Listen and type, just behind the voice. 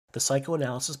The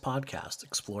Psychoanalysis podcast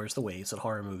explores the ways that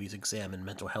horror movies examine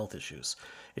mental health issues.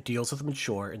 It deals with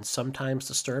mature and sometimes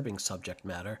disturbing subject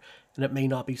matter, and it may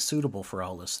not be suitable for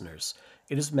all listeners.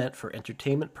 It is meant for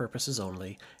entertainment purposes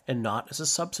only, and not as a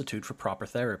substitute for proper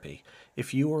therapy.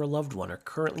 If you or a loved one are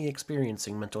currently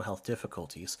experiencing mental health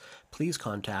difficulties, please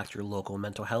contact your local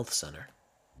mental health center.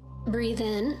 Breathe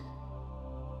in.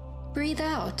 Breathe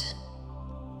out.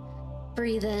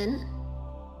 Breathe in.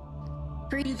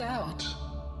 Breathe out.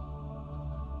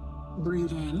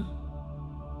 Breathe in.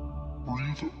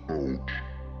 Breathe out.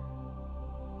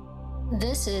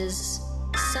 This is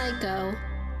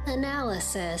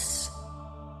Psychoanalysis.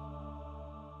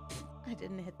 I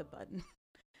didn't hit the button.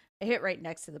 I hit right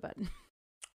next to the button.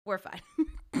 We're fine.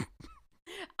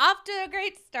 Off to a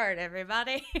great start,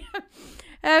 everybody.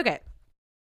 Okay.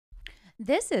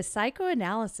 This is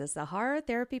Psychoanalysis, a horror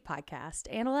therapy podcast,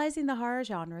 analyzing the horror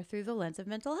genre through the lens of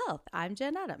mental health. I'm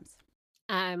Jen Adams.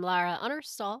 I'm Lara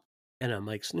Unnerstall. And I'm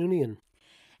Mike Snoonian.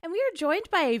 And we are joined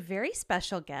by a very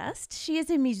special guest. She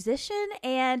is a musician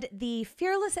and the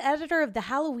fearless editor of the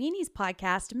Halloweenies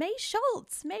podcast, May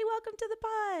Schultz. May, welcome to the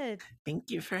pod. Thank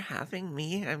you for having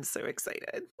me. I'm so excited.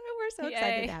 We're so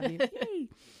excited Yay. to have you. Yay.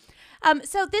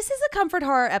 So this is a comfort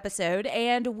horror episode,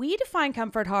 and we define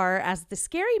comfort horror as the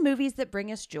scary movies that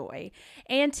bring us joy.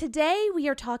 And today we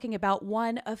are talking about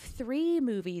one of 3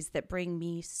 movies that bring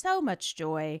me so much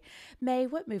joy. May,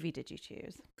 what movie did you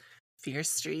choose? Fear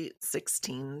Street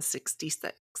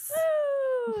 1666.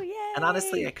 Woo! Yay! And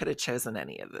honestly, I could have chosen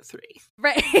any of the 3.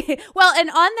 Right. Well, and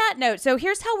on that note, so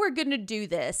here's how we're going to do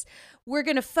this. We're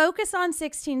going to focus on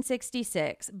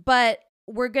 1666, but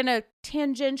we're going to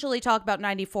tangentially talk about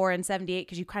 94 and 78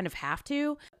 because you kind of have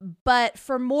to. But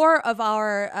for more of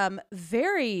our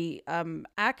very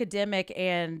academic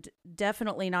and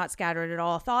definitely not scattered at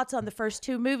all thoughts on the first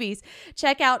 2 movies,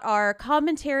 check out our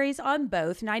commentaries on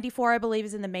both. 94, I believe,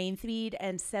 is in the main feed,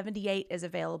 and 78 is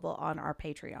available on our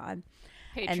Patreon.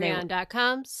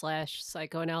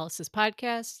 Patreon.com/psychoanalysis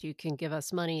podcast. You can give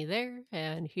us money there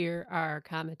and hear our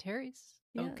commentaries.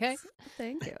 Okay. Yes,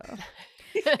 thank you.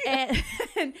 and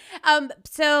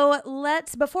so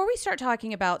before we start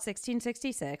talking about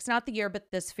 1666, not the year,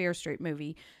 but this Fear Street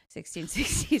movie,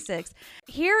 1666,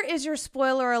 here is your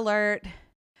spoiler alert.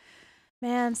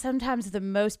 Man, sometimes the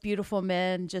most beautiful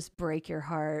men just break your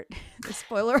heart. The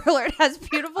spoiler alert has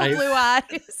beautiful blue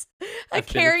eyes, a I've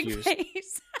been caring accused.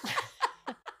 face.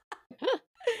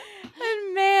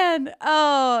 And man,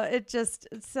 it just,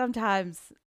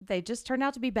 sometimes they just turn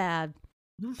out to be bad,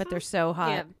 but they're so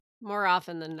hot. Yeah, more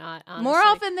often than not. Honestly. More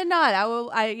often than not,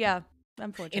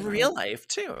 unfortunately. In real life,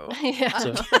 too. Yeah.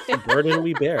 It's a burden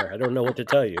we bear. I don't know what to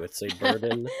tell you. It's a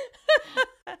burden.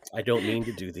 I don't mean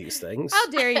to do these things. How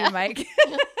dare you, Mike?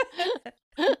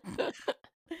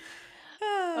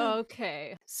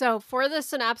 Okay. So for the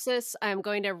synopsis, I'm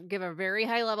going to give a very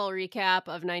high level recap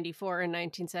of 94 and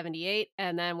 1978,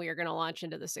 and then we are going to launch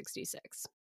into the 66.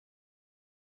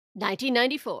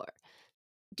 1994.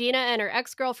 Dina and her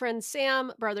ex-girlfriend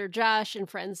Sam, brother Josh, and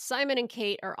friends Simon and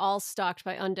Kate are all stalked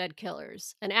by undead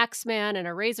killers, an Axeman and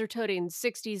a razor-toting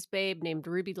 60s babe named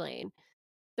Ruby Lane.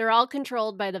 They're all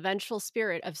controlled by the vengeful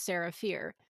spirit of Sarah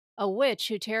Fear, a witch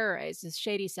who terrorizes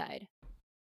Shadyside.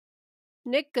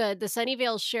 Nick Good, the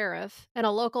Sunnyvale sheriff, and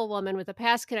a local woman with a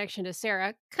past connection to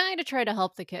Sarah kind of try to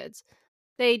help the kids.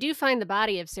 They do find the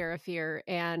body of Sarah Fear,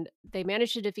 and they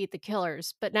manage to defeat the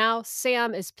killers, but now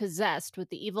Sam is possessed with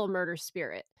the evil murder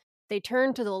spirit. They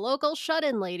turn to the local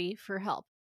shut-in lady for help.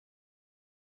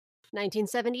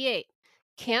 1978.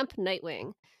 Camp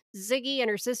Nightwing. Ziggy and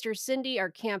her sister Cindy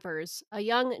are campers. A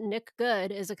young Nick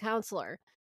Good is a counselor.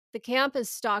 The camp is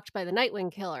stalked by the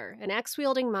Nightwing Killer, an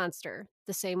axe-wielding monster,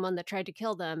 the same one that tried to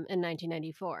kill them in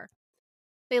 1994.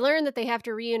 They learn that they have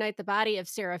to reunite the body of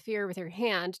Sarah Fear with her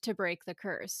hand to break the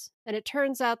curse. And it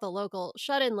turns out the local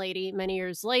shut-in lady, many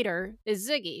years later, is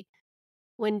Ziggy.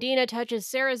 When Dina touches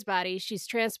Sarah's body, she's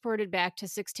transported back to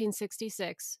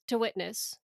 1666 to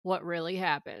witness what really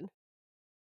happened.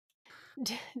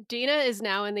 Dina is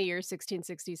now in the year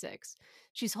 1666.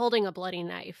 She's holding a bloody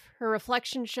knife. Her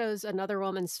reflection shows another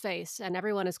woman's face, and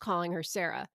everyone is calling her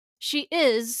Sarah. She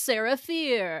is Sarah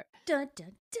Fear. Dun,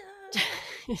 dun, dun.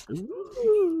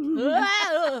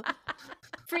 Whoa!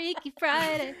 Freaky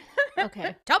Friday.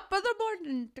 Okay. Top of the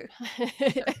morning.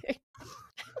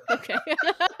 Okay.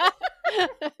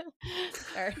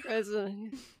 Sorry.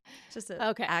 Just an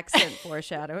Okay. accent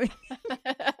foreshadowing.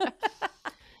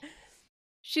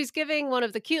 She's giving one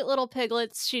of the cute little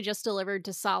piglets she just delivered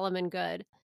to Solomon Good.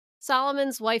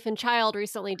 Solomon's wife and child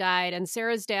recently died, and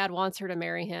Sarah's dad wants her to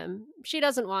marry him. She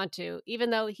doesn't want to,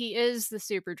 even though he is the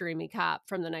super dreamy cop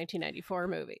from the 1994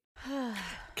 movie.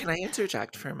 Can I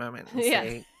interject for a moment and Yeah.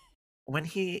 say, when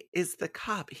he is the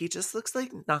cop, he just looks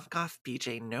like knockoff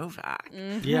BJ Novak.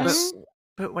 Mhm. Yes.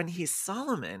 But when he's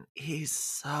Solomon, he's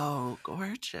so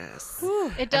gorgeous.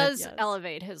 Whew. It does Yes.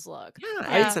 elevate his look.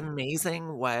 Yeah, it's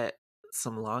amazing what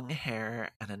some long hair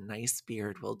and a nice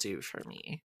beard will do for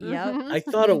me. Yep. Mhm. I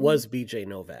thought it was BJ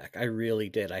Novak. I really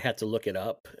did. I had to look it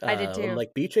up. I did too. I'm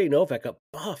like, BJ Novak, a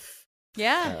buff.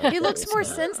 Yeah. He that looks was, more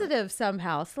sensitive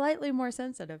somehow, slightly more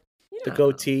sensitive. The Yeah.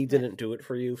 goatee didn't do it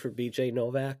for you for BJ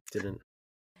Novak? Didn't.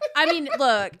 I mean,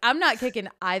 look, I'm not kicking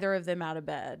either of them out of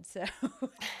bed, so.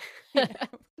 you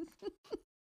know.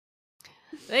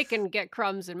 They can get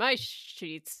crumbs in my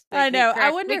sheets. I know. I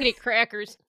They wonder- can eat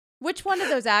crackers. Which one of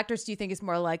those actors do you think is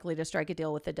more likely to strike a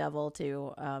deal with the devil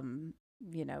to,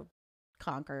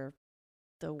 conquer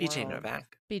the world? BJ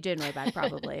Novak. BJ Novak,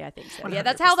 probably. I think so. Yeah, 100%.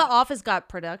 that's how The Office got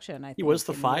production, I think. He was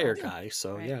the in fire US. guy,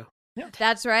 so Right. yeah.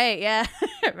 That's right, yeah.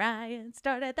 Ryan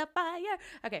started the fire.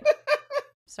 Okay.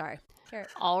 Sorry. Carry-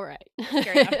 All right.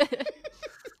 Carry on.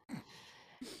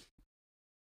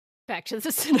 Back to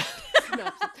the synopsis.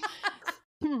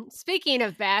 Speaking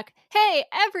of back, hey,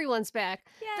 everyone's back.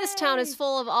 This town is Yay!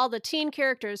 full of all the teen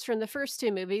characters from the first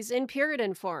two movies in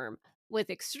Puritan form, with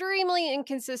extremely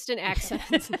inconsistent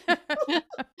accents.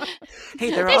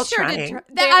 Hey, they're They all sure did trying. try.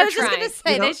 They I are was just going trying. to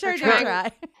say, You know, they sure they're did trying.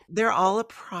 try. They're all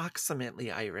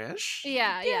approximately Irish.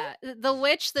 Yeah. The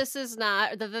witch, this is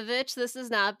not. The Vivitch, this is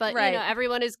not. But Right.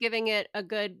 everyone is giving it a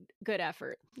good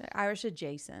effort. Irish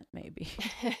adjacent, maybe.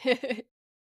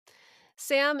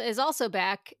 Sam is also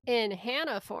back in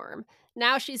Hannah form.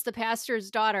 Now she's the pastor's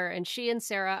daughter, and she and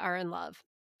Sarah are in love.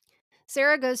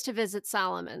 Sarah goes to visit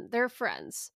Solomon. They're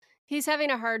friends. He's having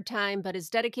a hard time, but is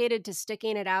dedicated to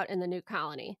sticking it out in the new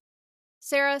colony.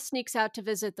 Sarah sneaks out to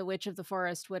visit the Witch of the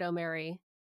Forest, Widow Mary.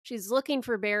 She's looking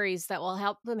for berries that will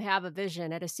help them have a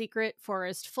vision at a secret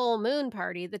forest full moon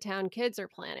party the town kids are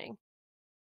planning.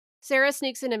 Sarah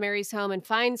sneaks into Mary's home and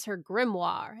finds her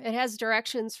grimoire. It has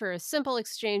directions for a simple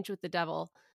exchange with the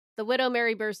devil. The Widow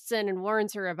Mary bursts in and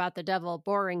warns her about the devil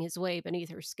boring his way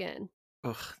beneath her skin.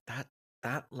 Ugh,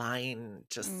 that line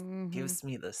just Mhm. gives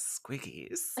me the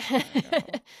squiggies.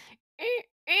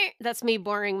 That's me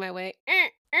boring my way.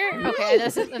 Okay,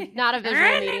 this is not a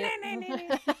visual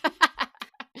medium.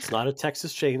 It's not a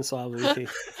Texas chainsaw movie.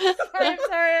 I'm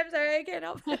sorry. I can't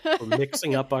help it. We're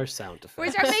mixing up our sound We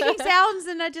effects. start making sounds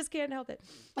and I just can't help it.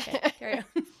 Okay, carry on.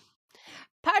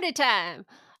 Party time!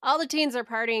 All the teens are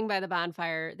partying by the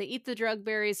bonfire. They eat the drug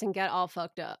berries and get all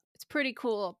fucked up. It's pretty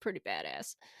cool, pretty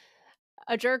badass.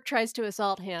 A jerk tries to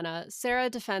assault Hannah. Sarah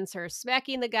defends her,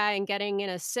 smacking the guy and getting in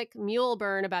a sick mule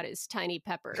burn about his tiny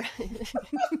pepper.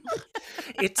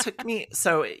 It took me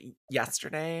so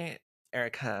yesterday,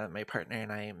 Erica, my partner,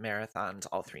 and I marathoned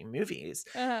all three movies,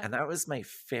 Uh-huh. and that was my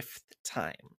 5th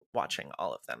time watching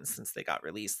all of them since they got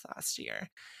released last year.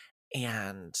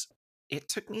 And it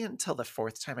took me until the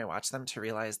 4th time I watched them to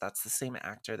realize that's the same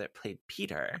actor that played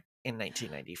Peter in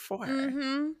 1994.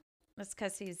 Mm-hmm. That's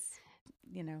because he's,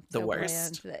 The so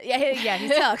worst. bland. Yeah, he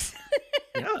sucks.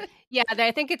 Yeah. Yeah,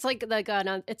 I think it's like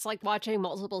it's like watching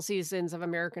multiple seasons of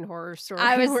American Horror Story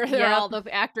I was- where yep. all the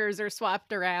actors are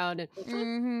swapped around. And,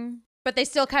 Mm-hmm. But they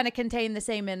still kind of contain the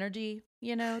same energy, the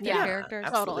Yeah, characters.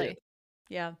 absolutely. totally.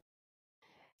 Yeah.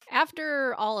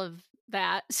 After all of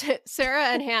that, Sarah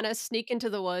and Hannah sneak into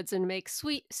the woods and make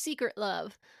sweet secret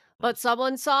love. But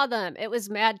someone saw them. It was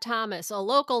Mad Thomas, a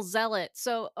local zealot.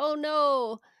 So, oh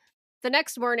no. The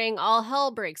next morning, all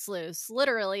hell breaks loose.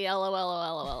 Literally,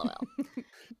 LOL.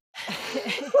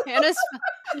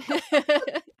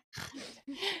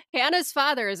 Hannah's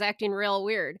father is acting real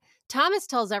weird. Thomas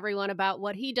tells everyone about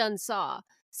what he done saw.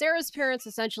 Sarah's parents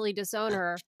essentially disown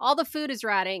her. All the food is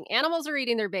rotting. Animals are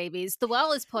eating their babies. The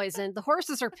well is poisoned. The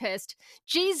horses are pissed.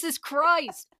 Jesus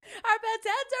Christ. Our pets'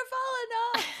 heads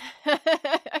are falling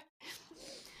off.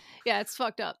 Yeah, it's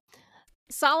fucked up.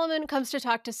 Solomon comes to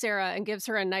talk to Sarah and gives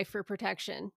her a knife for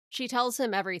protection. She tells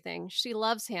him everything. She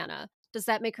loves Hannah. Does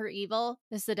that make her evil?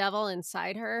 Is the devil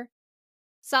inside her?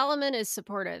 Solomon is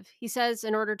supportive. He says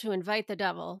in order to invite the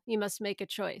devil, you must make a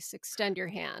choice. Extend your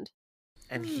hand.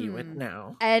 And he would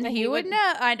know. And And he he would would-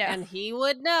 know. I know. And he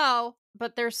would know.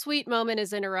 But their sweet moment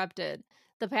is interrupted.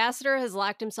 The pastor has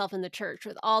locked himself in the church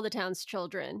with all the town's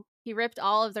children. He ripped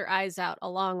all of their eyes out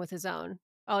along with his own.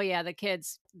 Oh yeah, the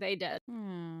kids, they did.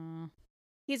 Hmm.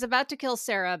 He's about to kill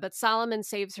Sarah, but Solomon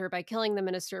saves her by killing the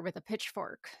minister with a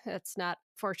pitchfork. That's not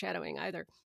foreshadowing either.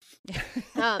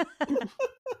 Um,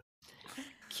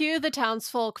 Cue the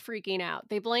townsfolk freaking out.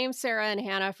 They blame Sarah and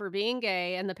Hannah for being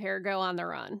gay, and the pair go on the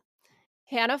run.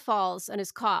 Hannah falls and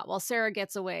is caught while Sarah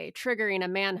gets away, triggering a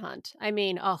manhunt. I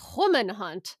mean, a woman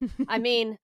hunt. I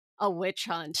mean, a witch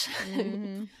hunt.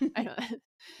 Mhm. I don't.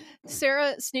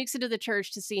 Sarah sneaks into the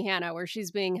church to see Hannah, where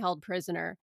she's being held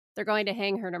prisoner. They're going to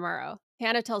hang her tomorrow.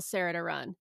 Hannah tells Sarah to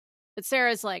run. But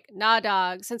Sarah's like, nah,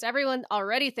 dog. Since everyone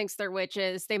already thinks they're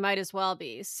witches, they might as well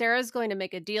be. Sarah's going to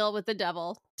make a deal with the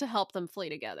devil to help them flee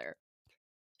together.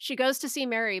 She goes to see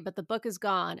Mary, but the book is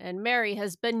gone, and Mary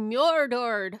has been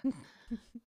murdered.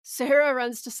 Sarah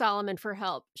runs to Solomon for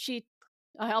help.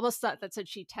 I almost thought that said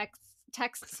she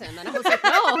texts him, and I was like,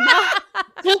 no,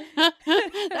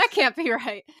 that can't be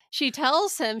right. She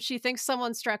tells him she thinks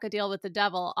someone struck a deal with the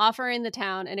devil, offering the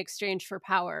town in exchange for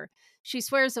power. She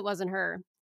swears it wasn't her.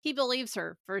 He believes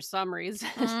her for some reason.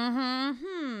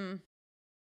 Mm-hmm.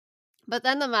 But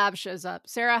then the mob shows up.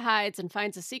 Sarah hides and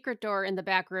finds a secret door in the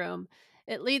back room.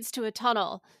 It leads to a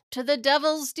tunnel to the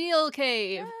Devil's Deal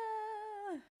Cave.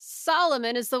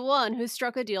 Solomon is the one who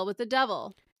struck a deal with the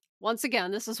devil. Once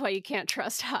again, this is why you can't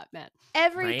trust hot men.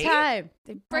 Every Right? time.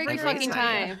 They break Every your fucking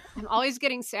time. time. I'm always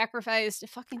getting sacrificed. It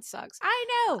fucking sucks.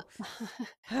 I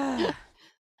know.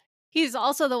 He's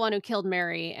also the one who killed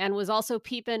Mary and was also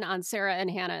peeping on Sarah and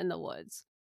Hannah in the woods.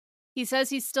 He says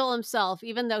he's still himself,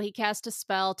 even though he cast a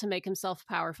spell to make himself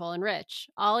powerful and rich.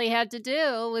 All he had to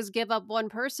do was give up one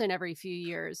person every few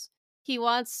years. He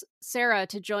wants Sarah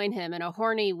to join him in a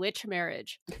horny witch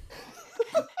marriage.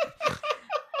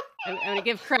 I'm going to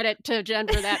give credit to Jen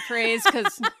for that phrase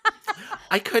because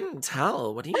I couldn't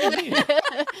tell. What do you mean?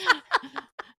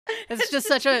 it's just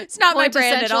such a It's not my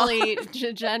brand at all.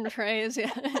 quintessentially Jen phrase.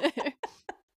 Yeah.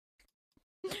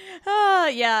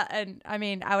 Yeah, and I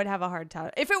mean, I would have a hard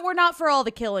time if it were not for all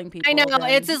the killing people. I know. then-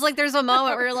 It's just like there's a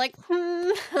moment where you're like,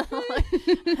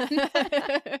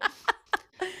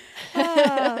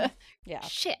 yeah.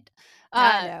 shit.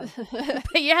 I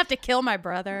But you have to kill my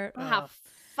brother. Ah,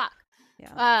 fuck.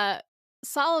 Yeah.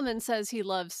 Solomon says he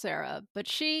loves Sarah, but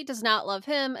she does not love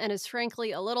him and is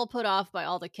frankly a little put off by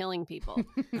all the killing people.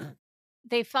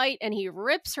 They fight and he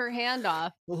rips her hand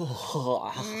off. It's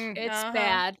Uh-huh.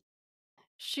 bad.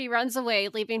 She runs away,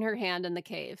 leaving her hand in the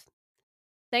cave.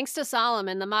 Thanks to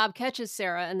Solomon, the mob catches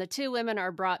Sarah and the two women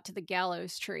are brought to the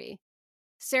gallows tree.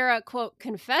 Sarah, quote,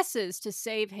 confesses to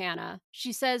save Hannah.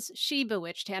 She says she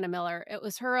bewitched Hannah Miller. It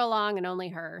was her along and only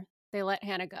her. They let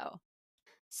Hannah go.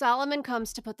 Solomon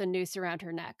comes to put the noose around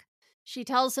her neck. She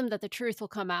tells him that the truth will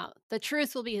come out. The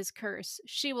truth will be his curse.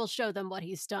 She will show them what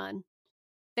he's done.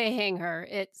 They hang her.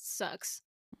 It sucks.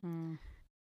 Mm.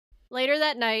 Later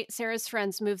that night, Sarah's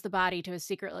friends move the body to a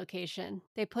secret location.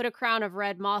 They put a crown of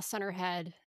red moss on her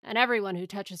head, and everyone who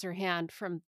touches her hand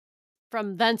from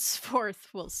thenceforth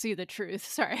will see the truth.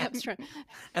 Sorry, I was trying.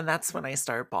 And that's when I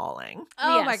start bawling.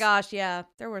 Oh my Yes. gosh, yeah.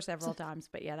 There were several times,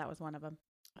 but yeah, that was one of them.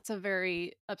 It's a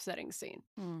very upsetting scene.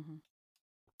 Mm-hmm.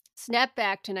 Snap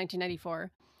back to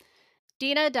 1994.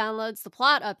 Dina downloads the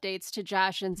plot updates to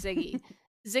Josh and Ziggy.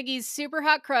 Ziggy's super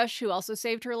hot crush, who also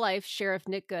saved her life, Sheriff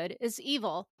Nick Good, is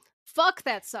evil. Fuck,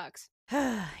 that sucks.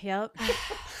 Yep. Who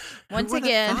Once would've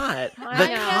again, thought? I The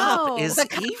know. cop is The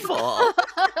cop- evil.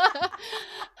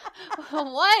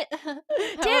 What? damn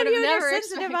you and your never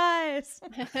sensitive eyes.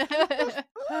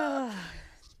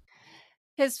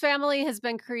 His family has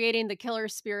been creating the killer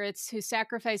spirits who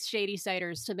sacrifice shady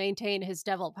ciders to maintain his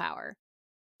devil power.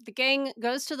 The gang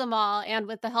goes to the mall and,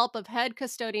 with the help of head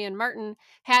custodian Martin,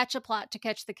 hatch a plot to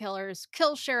catch the killers,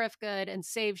 kill Sheriff Good, and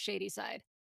save Shadyside.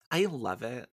 I love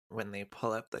it when they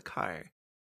pull up the car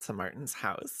to Martin's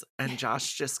house and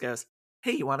Josh just goes,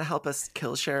 hey, you want to help us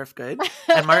kill Sheriff Good?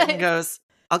 And Martin goes,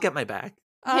 I'll get my back.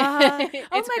 Oh It's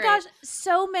my great. gosh,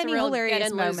 so many real hilarious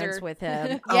get-in moments loser. with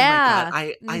him. Oh Yeah. my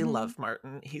God. I Mhm. love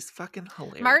Martin. He's fucking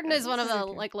hilarious. Martin is one of the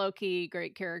So good. low-key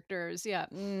great characters. Yeah.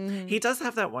 Mhm. He does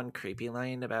have that one creepy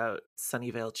line about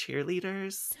Sunnyvale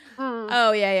cheerleaders.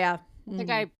 Oh yeah, yeah. I think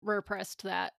Mhm. I repressed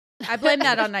that. I blame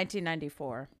that on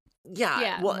 1994. Yeah,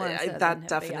 Yeah, well, more so than that him,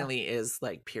 but yeah. definitely is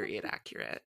like period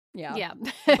accurate. Yeah. Yeah.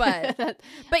 But-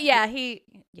 But yeah,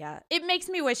 it makes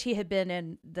me wish he had been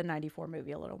in the 94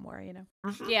 movie a little more, you know.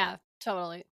 Mhm. Yeah,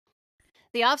 totally.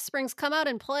 The Offsprings come out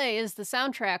and play as the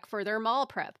soundtrack for their mall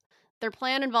prep. Their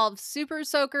plan involves super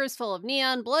soakers full of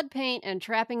neon, blood paint, and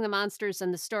trapping the monsters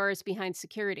in the stores behind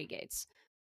security gates,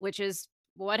 which is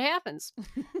what happens.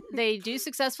 They do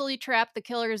successfully trap the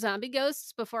killer zombie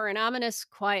ghosts before an ominous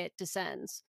quiet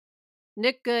descends.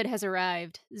 Nick Good has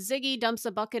arrived. Ziggy dumps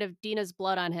a bucket of Dina's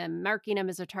blood on him, marking him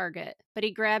as a target, but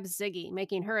he grabs Ziggy,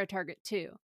 making her a target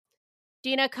too.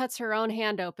 Dina cuts her own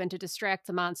hand open to distract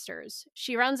the monsters.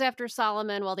 She runs after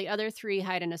Solomon while the other three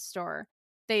hide in a store.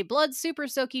 They blood super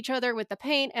soak each other with the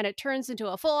paint, and it turns into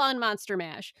a full-on monster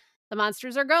mash. The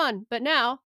monsters are gone, but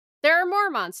now there are more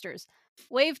monsters.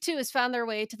 Wave 2 has found their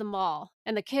way to the mall,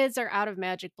 and the kids are out of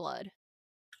magic blood.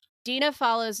 Dina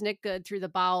follows Nick Good through the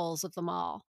bowels of the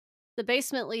mall. The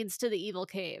basement leads to the evil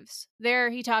caves. There,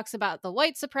 he talks about the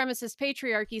white supremacist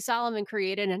patriarchy Solomon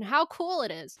created and how cool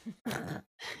it is.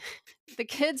 The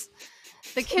kids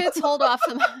hold off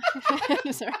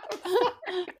the... Sorry.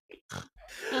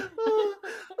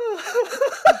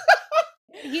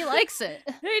 He likes it.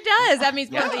 He does. That means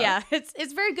Yeah.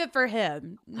 it's very good for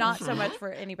him, not so much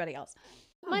for anybody else.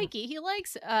 Mikey, he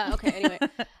likes okay, anyway.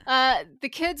 The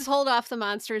kids hold off the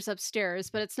monsters upstairs,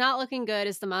 but it's not looking good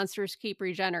as the monsters keep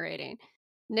regenerating.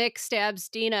 Nick stabs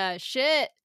Dina. Shit!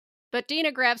 But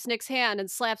Dina grabs Nick's hand and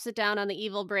slaps it down on the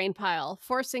evil brain pile,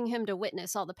 forcing him to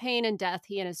witness all the pain and death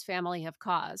he and his family have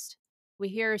caused. We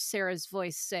hear Sarah's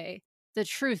voice say, "The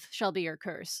truth shall be your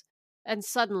curse." And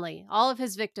suddenly, all of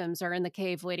his victims are in the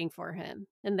cave waiting for him.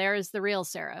 And there is the real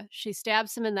Sarah. She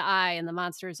stabs him in the eye and the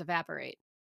monsters evaporate.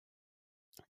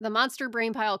 The monster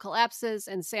brain pile collapses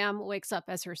and Sam wakes up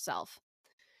as herself.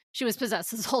 She was possessed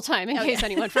this whole time, in case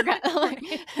anyone forgot.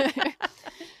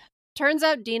 Turns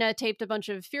out Dina taped a bunch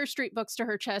of Fear Street books to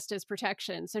her chest as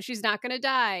protection, so she's not going to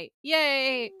die.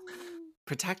 Yay!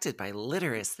 Protected by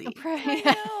literacy.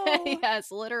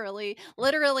 Yes, literally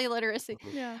literacy.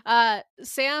 Yeah.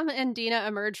 Sam and Dina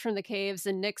emerge from the caves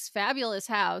in Nick's fabulous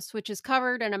house, which is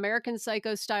covered in American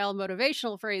Psycho-style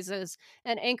motivational phrases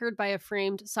and anchored by a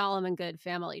framed Solomon Good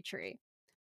family tree.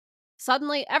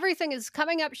 Suddenly, everything is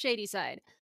coming up shady side.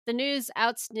 The news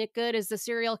outs Nick Good as the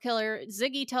serial killer.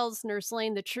 Ziggy tells Nurse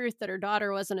Lane the truth that her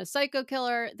daughter wasn't a psycho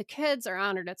killer. The kids are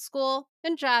honored at school,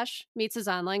 and Josh meets his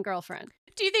online girlfriend.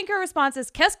 Do you think her response is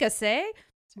 "Qu'est-ce que c'est?"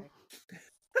 Sorry.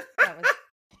 That was...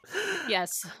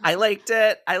 Yes. I liked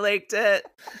it.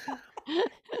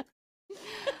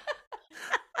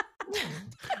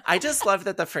 I just love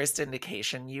that the first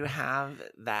indication you have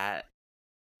that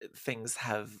things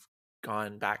have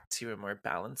gone back to a more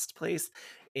balanced place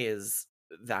is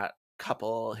that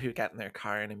couple who get in their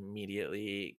car and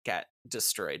immediately get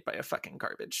destroyed by a fucking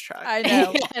garbage truck. I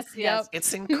know. Yes.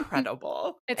 It's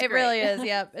incredible. It's it great. really is.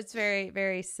 Yep. It's very,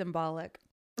 very symbolic.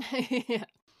 Yeah.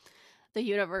 The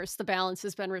universe, the balance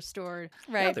has been restored.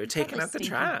 Right. Yeah, they're taking Totally out the stinky.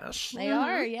 trash. They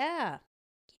are, yeah.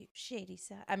 Cute shady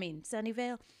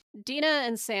Sunnyvale. Dina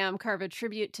and Sam carve a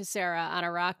tribute to Sarah on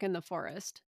a rock in the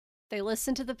forest. They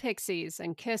listen to the Pixies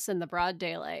and kiss in the broad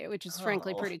daylight, which is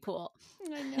frankly Oh. pretty cool.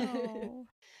 I know.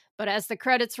 But as the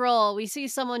credits roll, we see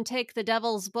someone take the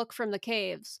devil's book from the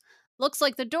caves. Looks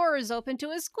like the door is open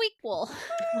to a squeakquel.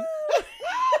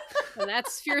 And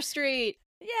that's Fear Street.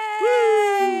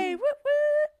 Yay! Woo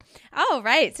woo! All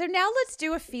right, so now let's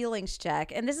do a feelings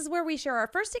check. And this is where we share our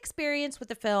first experience with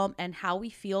the film and how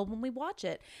we feel when we watch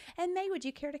it. And May, would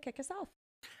you care to kick us off?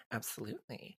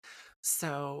 Absolutely.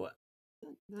 So,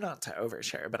 not to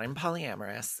overshare, but I'm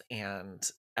polyamorous, and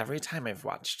every time I've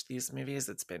watched these movies,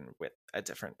 it's been with a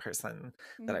different person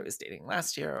that I was dating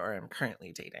last year or I'm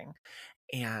currently dating.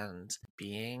 And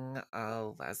being a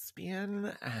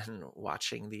lesbian and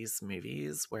watching these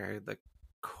movies where the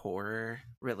core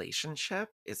relationship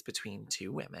is between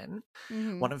two women,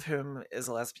 one of whom is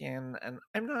a lesbian, and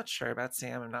I'm not sure about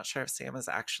Sam. I'm not sure if Sam is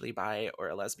actually bi or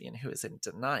a lesbian who is in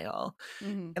denial.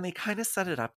 And they kind of set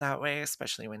it up that way,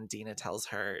 especially when Dina tells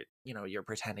her, you know, you're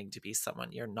pretending to be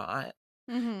someone you're not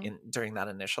during that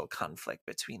initial conflict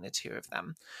between the two of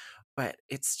them. But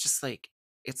it's just like,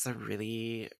 it's a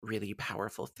really, really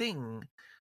powerful thing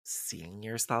seeing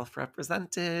yourself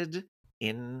represented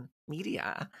in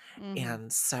media.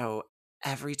 And so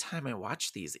every time I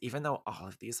watch these, even though all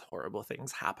of these horrible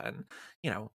things happen,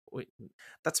 you know,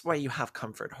 that's why you have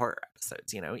comfort horror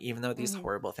episodes, you know, even though these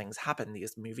horrible things happen,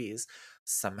 these movies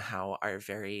somehow are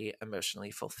very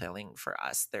emotionally fulfilling for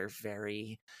us. They're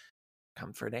very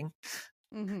comforting.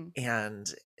 And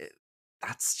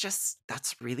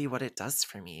that's really what it does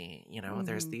for me. You know,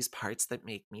 there's these parts that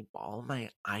make me bawl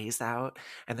my eyes out,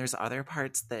 and there's other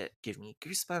parts that give me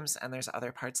goosebumps, and there's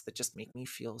other parts that just make me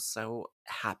feel so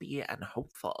happy and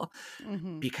hopeful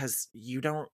because you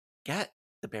don't get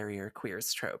the barrier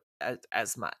queers trope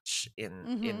as much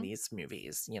in these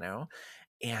movies, you know,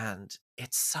 and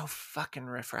it's so fucking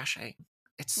refreshing.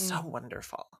 It's so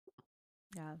wonderful.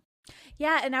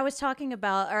 Yeah, and I was talking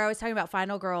about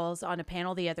Final Girls on a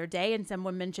panel the other day, and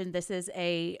someone mentioned this is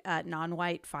a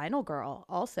non-white final girl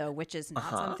also, which is not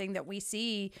something that we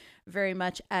see very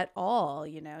much at all,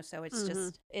 you know. So it's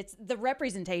just it's the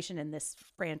representation in this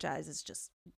franchise is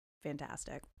just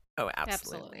fantastic. Oh,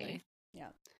 absolutely. Yeah.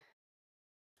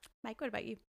 Mike, what about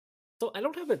you? So I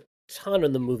don't have a ton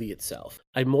on the movie itself.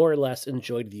 I more or less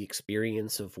enjoyed the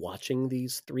experience of watching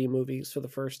these 3 movies for the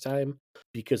first time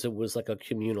because it was like a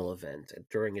communal event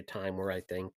during a time where I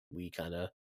think we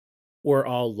kinda were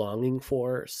all longing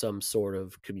for some sort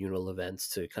of communal events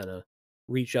to kinda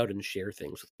reach out and share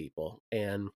things with people,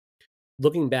 and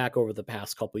looking back over the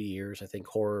past couple years, I think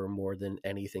horror more than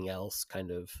anything else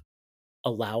kind of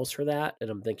allows for that, and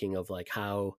I'm thinking of, like,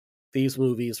 how these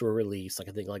movies were released, like,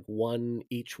 I think, like, 1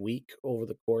 each week over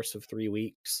the course of 3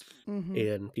 weeks, Mm-hmm.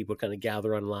 and people kinda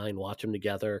gather online, watch them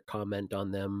together, comment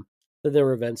on them. Then there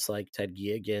were events like Ted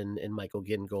Geoghegan and Michael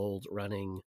Gingold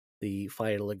running the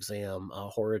Final Exam,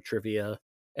 horror trivia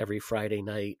every Friday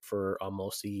night for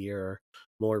almost a year.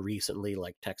 More recently,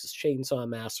 like Texas Chainsaw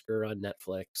Massacre on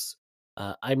Netflix.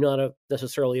 I'm not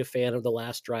necessarily a fan of The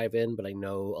Last Drive-In, but I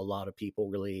know a lot of people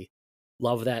really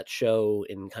love that show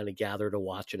and kind of gather to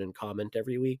watch it and comment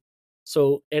every week.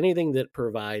 So anything that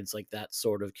provides like that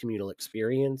sort of communal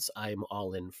experience, I'm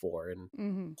all in for. And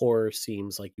Mm-hmm. horror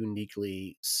seems like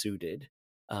uniquely suited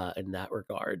in that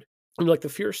regard. And like the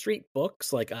Fear Street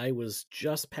books, like I was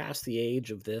just past the age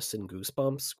of this and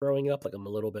Goosebumps growing up. Like I'm a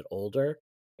little bit older,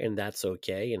 and that's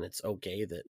okay. And it's okay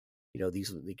that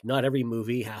these like, not every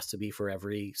movie has to be for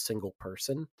every single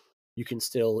person. You can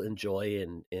still enjoy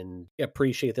and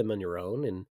appreciate them on your own.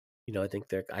 And I think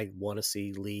that I want to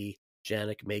see Lee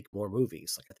Janik make more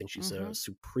movies. Like I think she's Mm-hmm. a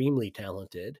supremely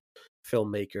talented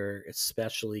filmmaker,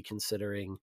 especially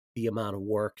considering the amount of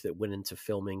work that went into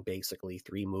filming basically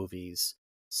 3 movies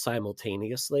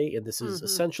simultaneously, and this is Mhm.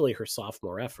 essentially her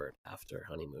sophomore effort after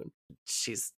Honeymoon.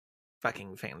 She's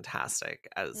fucking fantastic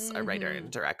as a writer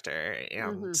and director.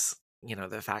 And,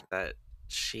 the fact that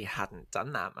she hadn't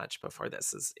done that much before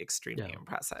this is extremely Yeah.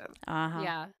 impressive. Uh-huh.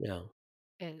 Yeah. Yeah.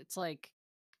 It's like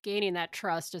gaining that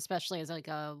trust, especially as like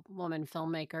a woman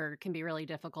filmmaker, can be really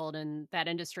difficult in that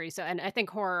industry. So, and I think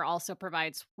horror also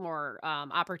provides more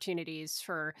opportunities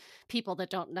for people that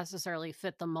don't necessarily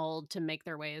fit the mold to make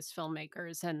their way as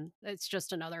filmmakers, and it's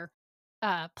just another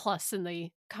plus in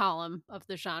the column of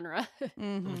the genre.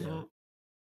 Mm-hmm. Yeah.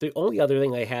 The only other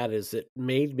thing I had is it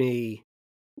made me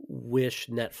wish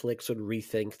Netflix would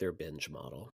rethink their binge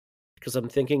model. Because I'm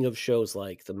thinking of shows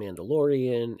like The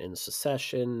Mandalorian and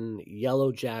Succession,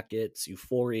 Yellow Jackets,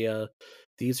 Euphoria.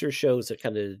 These are shows that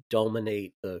kind of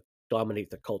dominate the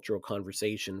cultural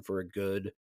conversation for a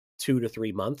good 2 to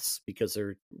 3 months because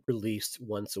they're released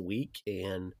once a week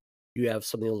and you have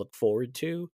something to look forward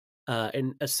to.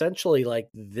 And essentially, like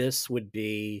this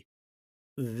movie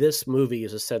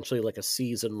is essentially like a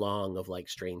season long of like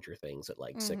Stranger Things at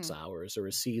like 6 hours, or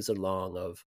a season long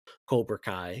of Cobra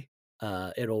Kai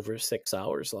at over 6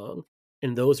 hours long.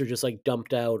 And those are just like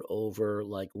dumped out over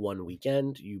like one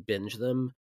weekend. You binge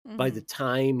them. By the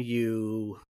time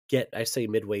you get, I say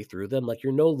midway through them, like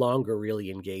you're no longer really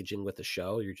engaging with the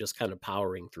show. You're just kind of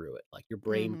powering through it. Like your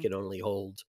brain can only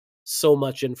hold so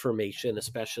much information,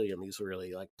 especially in these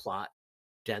really like plot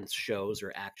dense shows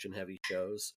or action heavy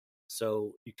shows.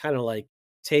 So you kind of like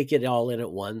take it all in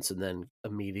at once and then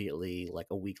immediately, like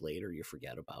a week later, you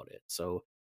forget about it. So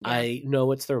Yeah. I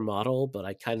know it's their model, but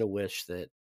I kind of wish that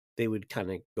they would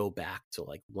kind of go back to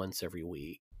like once every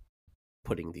week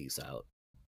putting these out.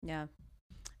 Yeah.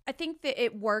 I think that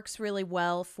it works really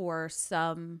well for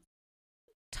some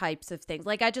types of things.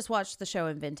 Like I just watched the show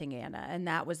Inventing Anna, and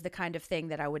that was the kind of thing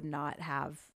that I would not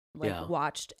have Yeah.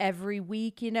 watched every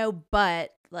week,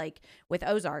 but like with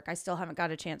Ozark, I still haven't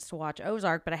got a chance to watch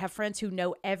Ozark, but I have friends who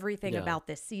know everything Yeah. about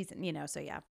this season, so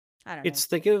yeah. I don't It's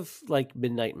think of like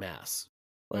Midnight Mass.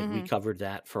 Like we Mhm. covered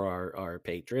that for our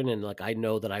patron, and like I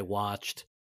know that I watched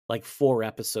like 4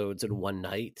 episodes in one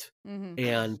night. know. Mhm.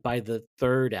 And by the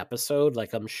 3rd episode,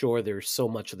 like I'm sure there's so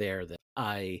much there that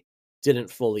I didn't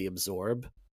fully absorb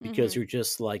because Mhm. you're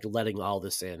just like letting all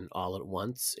this in all at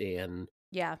once and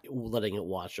Yeah. letting it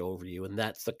wash over you. And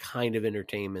that's the kind of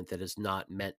entertainment that is not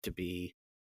meant to be.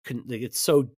 Like, it's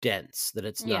so dense that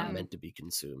it's not Yeah. meant to be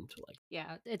consumed. Like,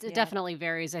 Yeah, it Yeah. definitely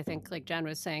varies. I think, like Jen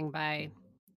was saying, by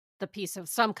the piece of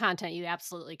some content you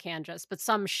absolutely can just, but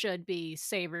some should be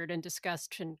savored and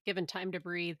discussed and given time to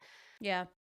breathe. Yeah.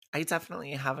 I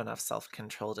definitely have enough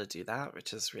self-control to do that,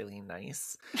 which is really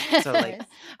nice. So like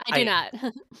I do I not.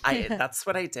 that's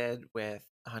what I did with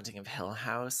Haunting of Hill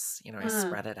House. I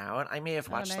spread it out. I may have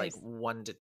Oh, watched like nice. 1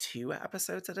 to 2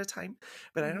 episodes at a time,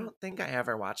 but I Mhm. don't think I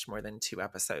ever watched more than 2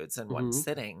 episodes in one Mhm.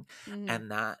 sitting. Mhm.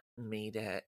 And that made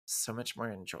it so much more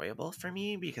enjoyable for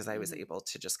me because I was Mhm. able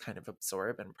to just kind of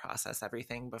absorb and process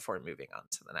everything before moving on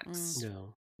to the next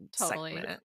no. Totally.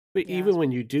 segment. But Yeah. even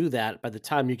when you do that, by the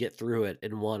time you get through it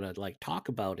and want to like talk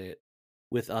about it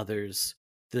with others,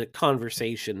 the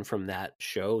conversation from that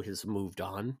show has moved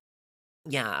on.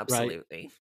 Yeah,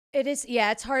 absolutely. It is,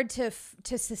 yeah, it's hard to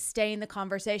sustain the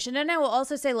conversation. And I will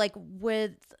also say, like,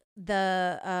 with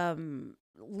the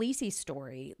Lacey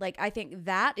story, like, I think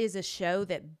that is a show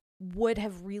that would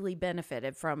have really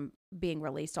benefited from being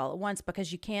released all at once,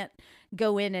 because you can't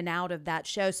go in and out of that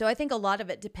show. So I think a lot of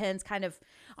it depends kind of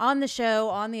on the show,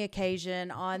 on the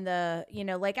occasion, on the,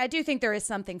 like, I do think there is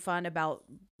something fun about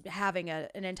having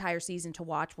an entire season to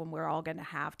watch when we're all going to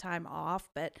have time off.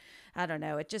 But I don't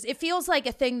know. It feels like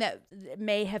a thing that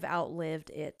may have outlived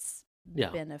its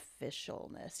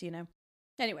beneficialness,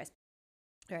 Anyways.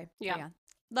 All right. Yeah.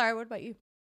 Laura, what about you?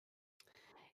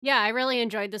 Yeah, I really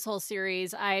enjoyed this whole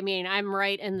series. I mean, I'm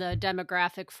right in the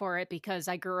demographic for it because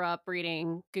I grew up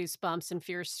reading Goosebumps and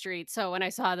Fear Street. So when I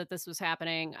saw that this was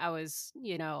happening, I was,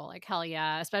 like, hell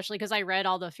yeah, especially because I read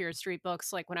all the Fear Street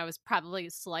books like when I was probably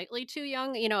slightly too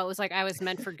young. It was like I was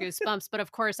meant for Goosebumps, but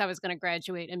of course I was going to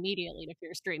graduate immediately to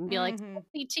Fear Street and be like,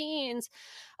 happy teens.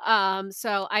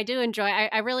 So I do enjoy,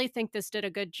 I really think this did a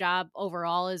good job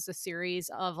overall as a series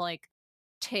of, like,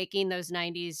 taking those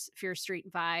 90s Fear Street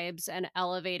vibes and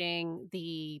elevating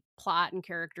the plot and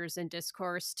characters and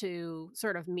discourse to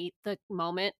sort of meet the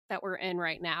moment that we're in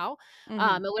right now. It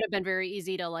would have been very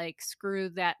easy to, like, screw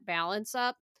that balance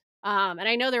up. And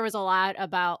I know there was a lot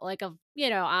about, like,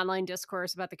 online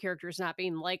discourse about the characters not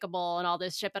being likable and all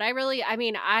this shit, but I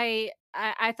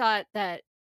thought that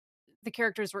the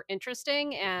characters were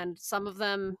interesting, and some of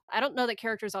them, I don't know that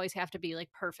characters always have to be,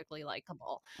 like, perfectly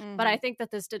likable, but I think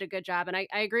that this did a good job. And I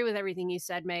agree with everything you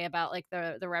said, May, about, like,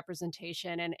 the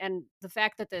representation and the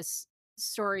fact that this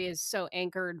story is so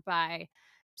anchored by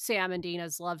Sam and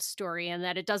Dina's love story, and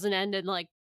that it doesn't end in, like,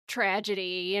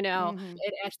 tragedy.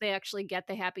 They actually get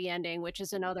the happy ending, which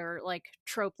is another, like,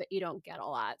 trope that you don't get a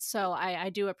lot. So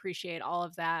I do appreciate all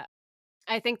of that.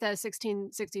 I think the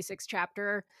 1666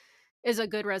 chapter is a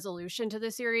good resolution to the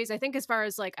series. I think, as far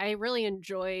as, like, I really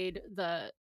enjoyed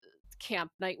the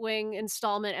Camp Nightwing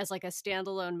installment as, like, a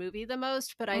standalone movie the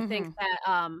most, but I think that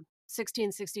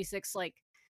 1666, like,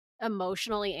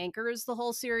 emotionally anchors the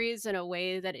whole series in a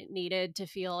way that it needed to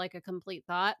feel like a complete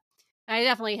thought. I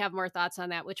definitely have more thoughts on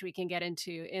that, which we can get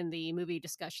into in the movie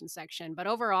discussion section. But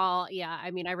overall, yeah,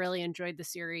 I mean, I really enjoyed the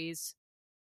series.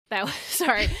 That was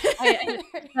sorry.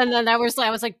 And then I was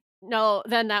like, no,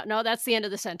 that's the end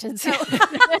of the sentence. Well,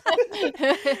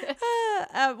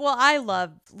 I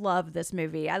love this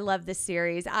movie. I love this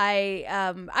series. I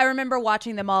remember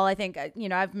watching them all. I think,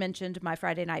 I've mentioned my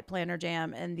Friday night planner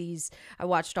jam, and I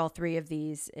watched all 3 of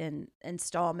these in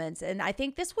installments. And I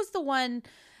think this was the one.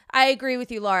 I agree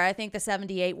with you, Laura. I think the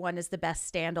 78 one is the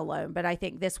best standalone, but I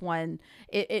think this one,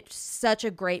 it's such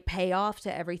a great payoff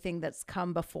to everything that's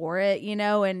come before it,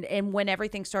 and when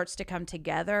everything starts to come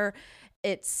together,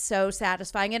 it's so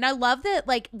satisfying. And I love that,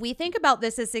 like, we think about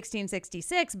this as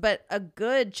 1666, but a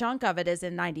good chunk of it is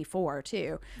in 94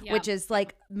 too, which is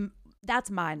like,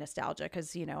 that's my nostalgia,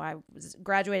 because, I was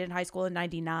graduated in high school in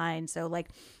 99. So, like,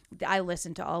 I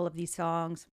listened to all of these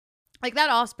songs. Like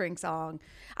that Offspring song.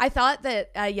 I thought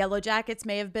that Yellow Jackets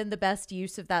may have been the best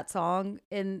use of that song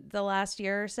in the last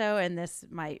year or so, and this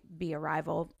might be a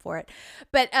rival for it.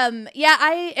 But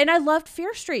I loved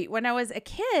Fear Street when I was a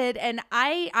kid, and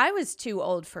I was too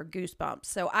old for Goosebumps,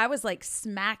 so I was like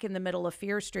smack in the middle of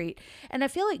Fear Street, and I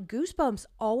feel like Goosebumps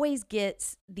always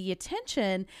gets the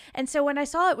attention, and so when I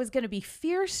saw it was going to be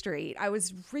Fear Street, I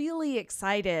was really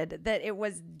excited that it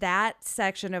was that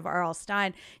section of R.L.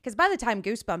 Stine, because by the time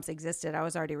Goosebumps existed, I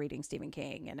was already reading Stephen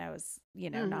King, and I was,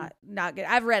 not good.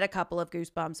 I've read a couple of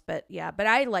Goosebumps, but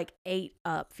I like ate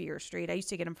up Fear Street. I used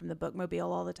to get them from the Bookmobile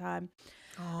all the time.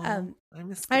 I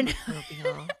miss the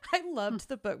Bookmobile. I loved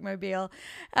the Bookmobile.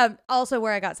 Also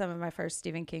where I got some of my first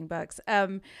Stephen King books.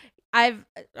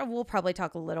 We'll probably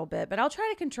talk a little bit, but I'll try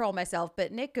to control myself.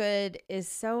 But Nick Good is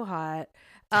so hot.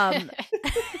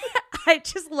 I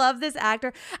just love this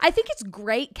actor. I think it's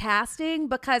great casting,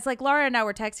 because, like, Laura and I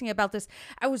were texting about this.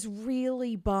 I was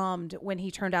really bummed when he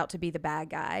turned out to be the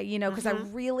bad guy, because I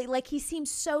really, like, he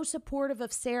seems so supportive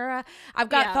of Sarah. I've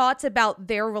got thoughts about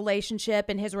their relationship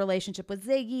and his relationship with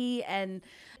Ziggy. And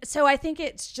so I think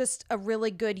it's just a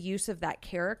really good use of that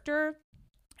character.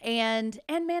 And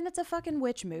man, it's a fucking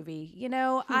witch movie.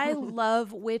 I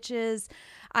love witches.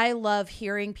 I love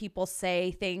hearing people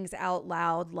say things out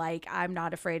loud like, I'm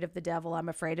not afraid of the devil, I'm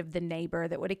afraid of the neighbor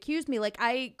that would accuse me. Like,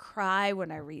 I cry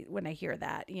when I hear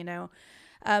that,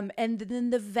 and then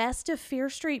the Vest of Fear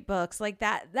Street books, like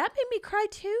that made me cry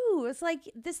too. It's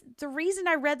like the reason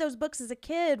I read those books as a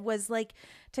kid was, like,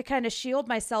 to kind of shield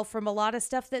myself from a lot of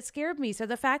stuff that scared me. So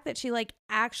the fact that she, like,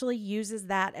 actually uses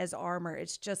that as armor,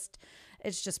 it's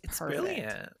It's just It's perfect.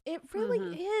 brilliant. It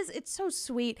really is. It's so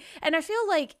sweet. And I feel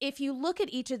like if you look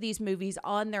at each of these movies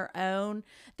on their own,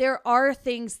 there are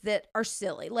things that are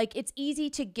silly. Like it's easy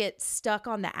to get stuck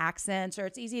on the accents, or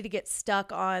it's easy to get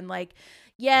stuck on like,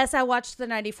 yes, I watched the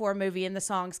 94 movie and the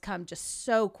songs come just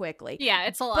so quickly. Yeah,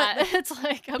 it's a But, lot. It's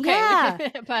like, okay. Yeah.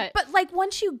 but But like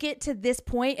once you get to this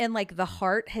point and like the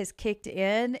heart has kicked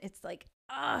in, it's like,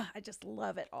 I just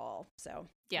love it all. So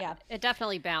yeah, it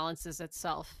definitely balances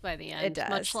itself by the end. does.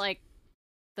 Much like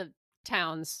the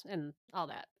towns and all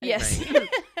that. Yes. Right.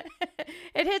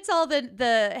 It hits all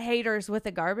the haters with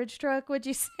a garbage truck, would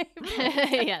you say?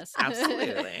 Yes.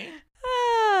 Absolutely.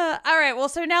 All right. Well,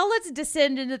 so now let's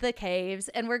descend into the caves,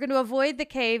 and we're going to avoid the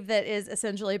cave that is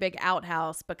essentially a big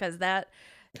outhouse because that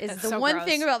is That's the so one gross.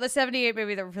 thing about the 78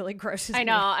 movie that really grosses I me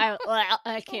know. out.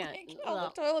 I can't. All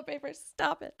the toilet paper.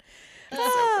 Stop it.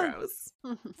 So gross.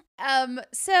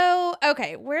 So,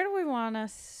 okay, where do we want to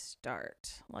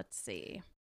start? Let's see.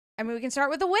 I mean, we can start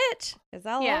with the witch, because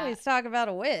I'll Yeah. always talk about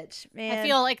a witch. Man, I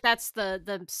feel like that's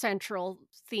the central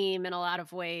theme in a lot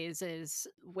of ways is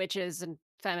witches and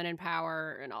feminine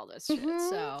power and all this shit. Mhm.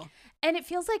 So and it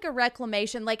feels like a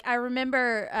reclamation. Like I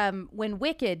remember when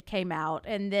Wicked came out,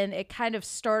 and then it kind of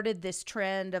started this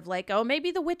trend of like, oh,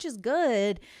 maybe the witch is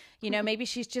good. You know, maybe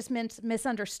she's just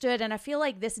misunderstood. And I feel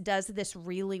like this does this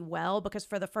really well because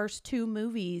for the first two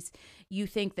movies, you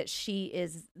think that she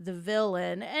is the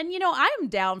villain. And, you know, I'm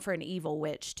down for an evil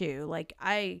witch too. Like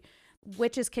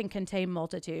witches can contain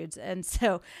multitudes. And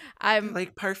so I'm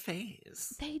Like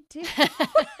parfaits. they do.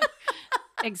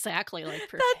 exactly like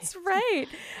That's right.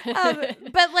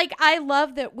 But like, I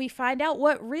love that we find out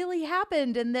what really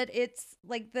happened, and that it's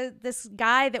like this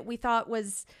guy that we thought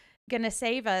was gonna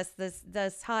save us,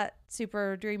 this hot,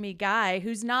 super dreamy guy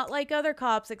who's not like other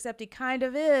cops, except he kind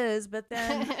of is. But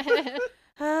then,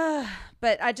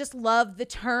 but I just love the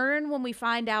turn when we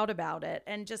find out about it,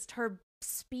 and just her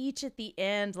speech at the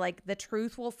end, like the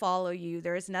truth will follow you.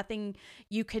 There is nothing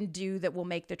you can do that will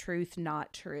make the truth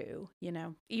not true, you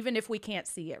know, even if we can't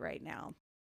see it right now.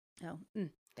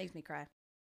 Makes me cry.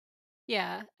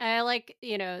 Yeah, I like,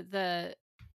 the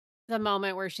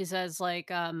moment where she says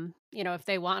like, if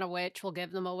they want a witch, we'll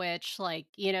give them a witch. Like,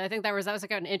 I think that was like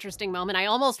an interesting moment. I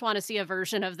almost want to see a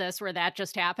version of this where that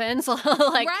just happens,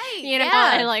 like, Right,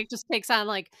 and like just takes on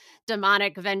like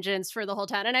demonic vengeance for the whole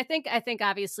town. And I think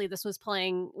obviously this was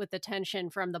playing with the tension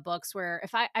from the books where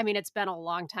I mean, it's been a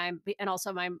long time, and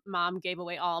also my mom gave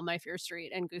away all my Fear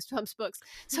Street and Goosebumps books,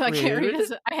 so I can't Rude.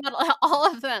 revisit. I had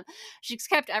all of them. She's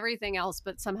kept everything else,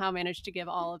 but somehow managed to give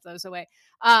all of those away.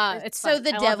 It's so fine. the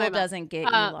I love my devil mom. doesn't get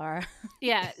you, Laura.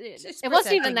 Yeah, She's it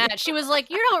wasn't even protecting that. you. She was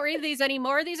like, "You don't read these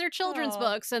anymore. These are children's Aw.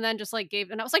 books," and then just like gave.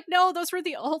 And I was like, "No, those were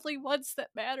the only ones that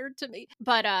mattered to me."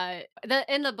 But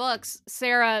in the books,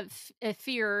 Sarah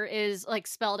Fear is like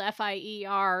spelled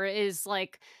F-I-E-R, is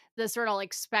like the sort of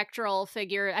like spectral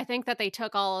figure. I think that they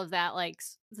took all of that like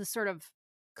the sort of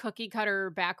cookie cutter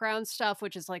background stuff,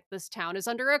 which is like this town is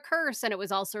under a curse, and it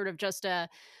was all sort of just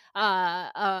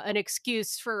an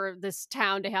excuse for this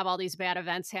town to have all these bad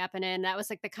events happen in. That was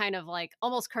like the kind of like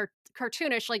almost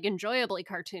cartoonish, like enjoyably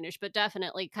cartoonish, but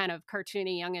definitely kind of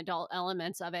cartoony young adult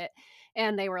elements of it.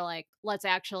 And they were like, let's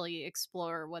actually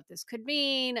explore what this could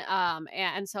mean.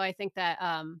 And so I think that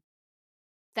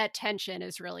that tension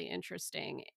is really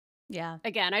interesting. Yeah.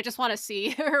 Again, I just want to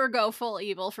see her go full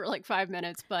evil for like 5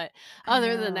 minutes, but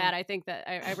other than that, I think that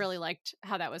I really liked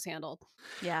how that was handled.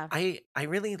 Yeah. I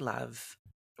really love,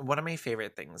 one of my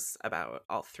favorite things about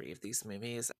all three of these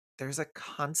movies, there's a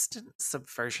constant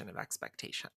subversion of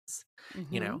expectations.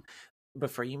 You know,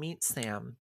 before you meet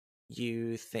Sam,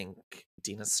 you think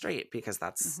Dina's straight because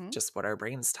that's just what our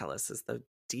brains tell us is the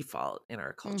default in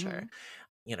our culture.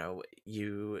 You know,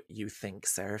 you think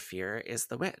Sarah Fear is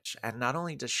the witch, and not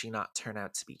only does she not turn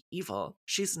out to be evil,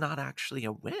 she's not actually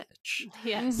a witch.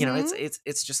 Yes. You know,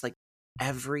 it's just like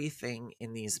everything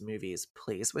in these movies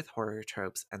plays with horror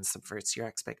tropes and subverts your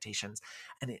expectations,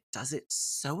 and it does it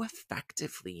so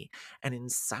effectively and in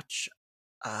such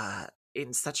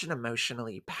an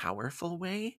emotionally powerful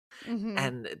way.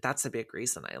 And that's a big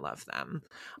reason I love them.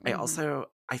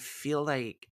 I feel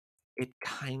like it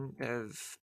kind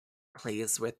of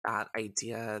plays with that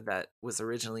idea that was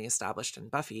originally established in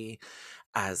Buffy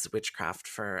as witchcraft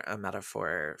for a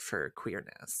metaphor for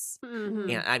queerness.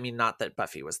 And I mean, not that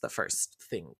Buffy was the first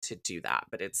thing to do that,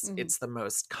 but it's the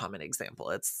most common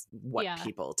example. It's what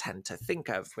people tend to think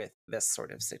of with this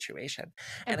sort of situation.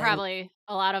 And probably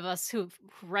a lot of us who've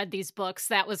read these books,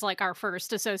 that was like our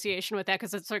first association with that,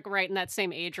 because it's like right in that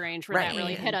same age range where that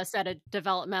really hit us at a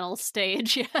developmental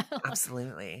stage.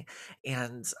 Absolutely.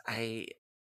 And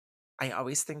I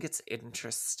always think it's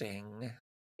interesting,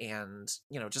 and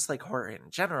just like horror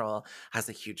in general has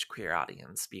a huge queer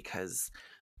audience because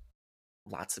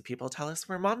lots of people tell us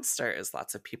we're monsters.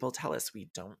 Lots of people tell us we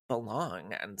don't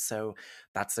belong. And so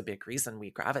that's a big reason we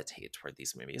gravitate toward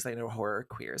these movies. I know horror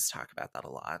queers talk about that a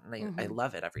lot, and I Mhm.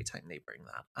 love it every time they bring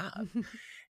that up.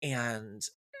 And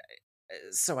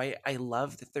so I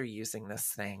love that they're using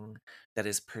this thing that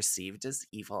is perceived as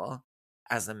evil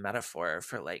as a metaphor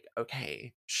for, like,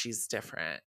 okay, she's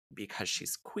different because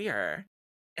she's queer,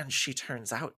 and she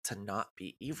turns out to not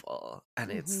be evil,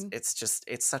 and Mhm.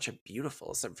 it's such a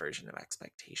beautiful subversion of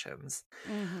expectations.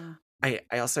 Mhm. I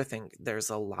also think there's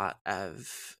a lot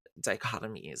of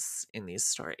dichotomies in these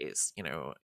stories,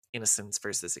 innocence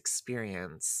versus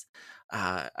experience,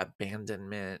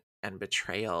 abandonment and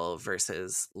betrayal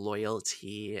versus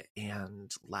loyalty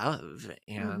and love,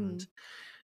 and Mhm.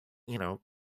 you know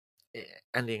e-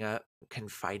 ending up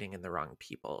confiding in the wrong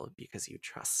people because you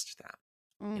trust them.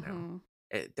 you know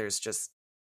Mhm.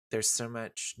 there's so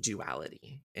much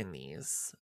duality in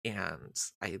these, and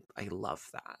I love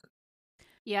that.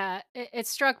 Yeah, it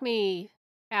struck me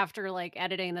after like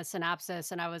editing the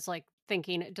synopsis, and I was like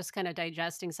thinking, just kind of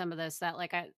digesting some of this, that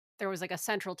like there was like a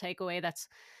central takeaway that's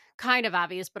kind of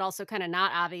obvious, but also kind of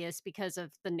not obvious because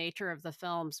of the nature of the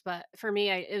films. But for me,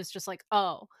 it was just like,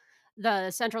 oh,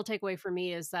 the central takeaway for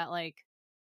me is that like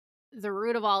the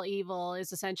root of all evil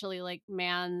is essentially like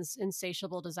man's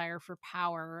insatiable desire for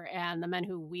power and the men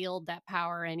who wield that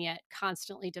power and yet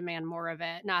constantly demand more of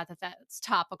it. Not that that's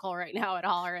topical right now at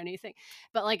all or anything,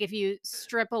 but like if you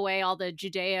strip away all the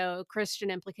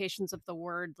Judeo-Christian implications of the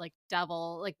word, like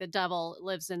devil, like the devil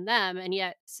lives in them, and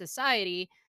yet society,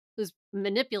 who's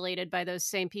manipulated by those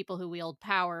same people who wield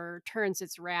power, turns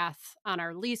its wrath on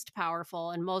our least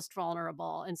powerful and most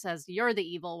vulnerable and says, "You're the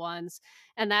evil ones."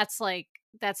 And that's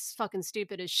fucking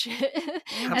stupid as shit.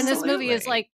 And this Mhm. movie is Absolutely.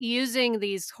 like using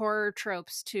these horror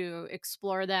tropes to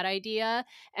explore that idea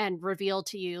and reveal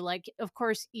to you, like, of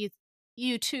course,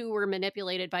 you too were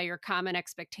manipulated by your common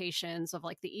expectations of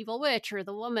like the evil witch or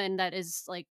the woman that is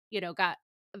like, got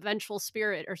a vengeful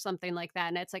spirit or something like that.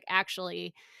 And it's like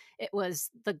actually it was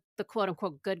the quote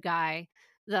unquote good guy,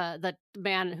 the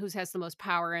man who has the most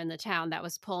power in the town, that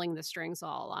was pulling the strings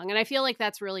all along. And I feel like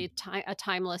that's really a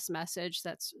timeless message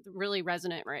that's really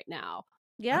resonant right now.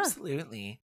 Yeah.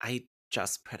 Absolutely. I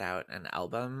just put out an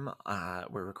album.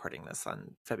 We're recording this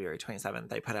on February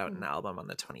 27th. I put out an Mhm. album on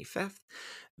the 25th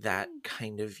that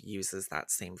kind of uses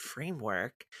that same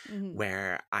framework, Mhm.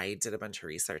 where I did a bunch of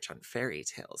research on fairy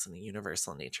tales and the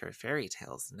universal nature of fairy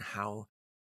tales and how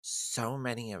so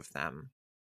many of them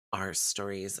are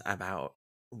stories about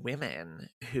women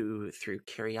who, through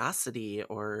curiosity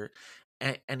or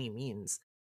any means,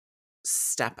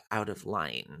 step out of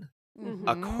line Mhm.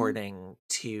 according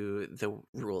to the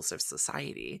rules of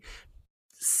society,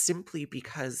 simply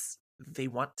because they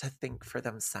want to think for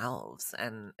themselves,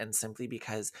 and simply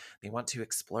because they want to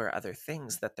explore other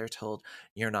things that they're told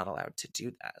you're not allowed to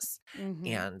do this. Mhm.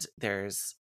 And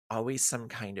there's always some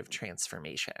kind of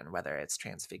transformation, whether it's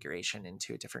transfiguration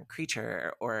into a different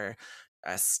creature or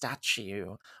a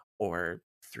statue or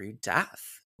through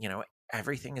death.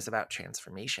 Everything is about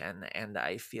transformation, and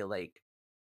I feel like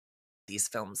these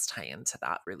films tie into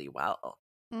that really well.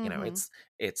 You know, Mhm.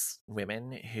 it's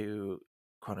women who,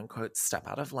 quote unquote, step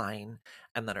out of line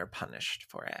and then are punished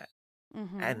for it.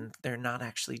 Mhm. And they're not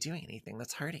actually doing anything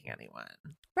that's hurting anyone.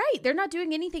 Right. They're not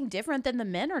doing anything different than the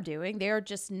men are doing. They're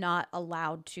just not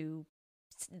allowed to.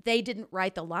 They didn't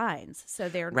write the lines, so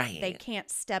they Right. can't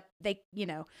step.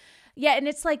 Yeah. And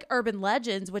it's like urban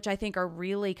legends, which I think are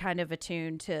really kind of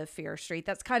attuned to Fear Street.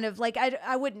 That's kind of like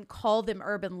I wouldn't call them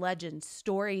urban legend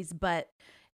stories, but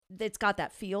it's got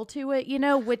that feel to it,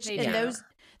 which They and do. Yeah.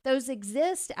 those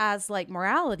exist as like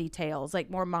morality tales, like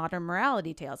more modern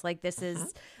morality tales. Like this Hmm.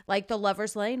 is like the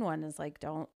Lover's Lane one is like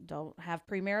don't have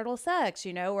premarital sex,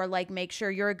 or like make sure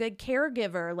you're a good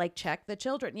caregiver, like check the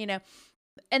children.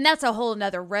 And that's a whole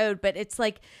nother road, but it's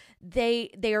like they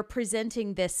are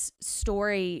presenting this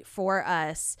story for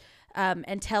us,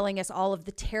 and telling us all of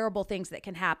the terrible things that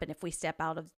can happen if we step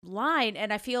out of line.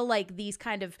 And I feel like these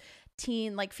kind of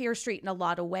like Fear Street in a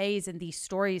lot of ways, and these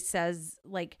stories says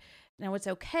like, no, it's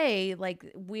okay.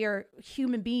 Like we're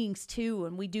human beings too,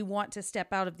 and we do want to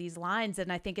step out of these lines.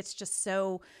 And I think it's just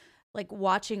so like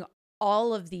watching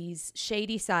all of these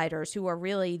shady siders who are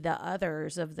really the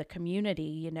others of the community,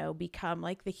 you know, become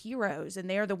like the heroes, and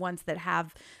they're the ones that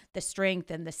have the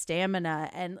strength and the stamina.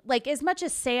 And like, as much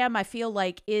as Sam, I feel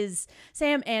like is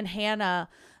Sam and Hannah,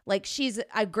 like she's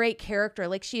a great character.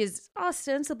 Like she is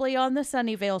ostensibly on the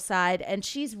Sunnyvale side, and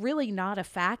she's really not a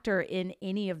factor in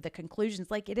any of the conclusions.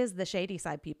 Like it is the shady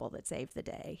side people that save the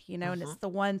day, you know, and it's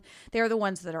they're the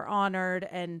ones that are honored.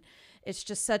 And it's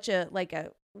just such a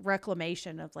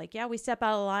reclamation of like, yeah, we step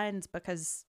out of the lines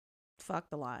because fuck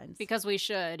the lines. Because we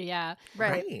should, yeah.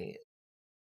 Right.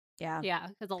 Yeah. Yeah,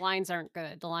 because the lines aren't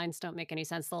good. The lines don't make any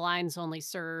sense. The lines only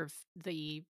serve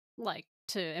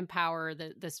to empower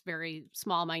this very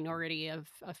small minority of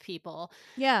people.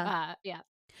 Yeah. Yeah.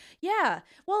 Yeah.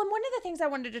 Well, and one of the things I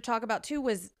wanted to talk about too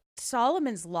was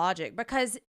Solomon's logic,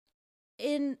 because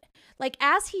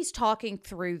as he's talking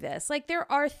through this, like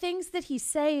there are things that he's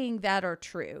saying that are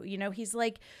true. You know, he's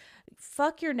like,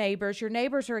 fuck your neighbors. Your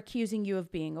neighbors are accusing you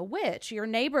of being a witch. Your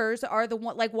neighbors are the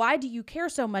one, like, why do you care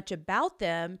so much about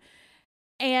them?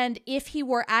 And if he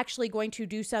were actually going to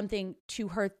do something to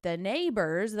hurt the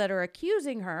neighbors that are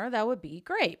accusing her, that would be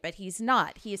great. But he's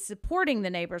not. He is supporting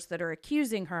the neighbors that are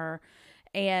accusing her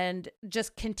and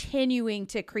just continuing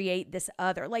to create this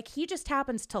other. Like, he just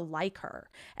happens to like her.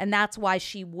 And that's why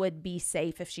she would be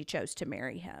safe if she chose to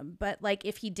marry him. But, like,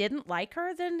 if he didn't like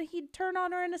her, then he'd turn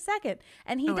on her in a second.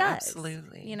 And he does.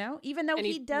 Absolutely. You know, even though And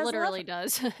he does literally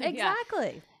does.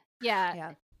 Exactly.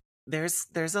 Yeah.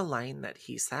 There's a line that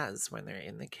he says when they're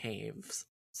in the caves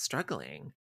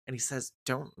struggling, and he says,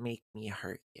 "Don't make me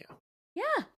hurt you."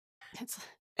 Yeah.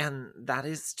 And that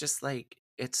is just like,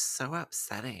 it's so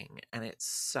upsetting, and it's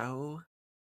so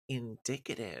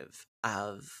indicative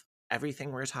of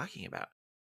everything we're talking about.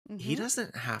 He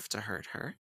doesn't have to hurt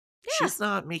her. Yeah. She's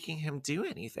not making him do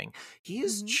anything. He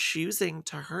is choosing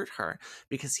to hurt her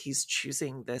because he's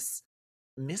choosing this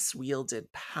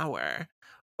miswielded power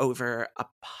over a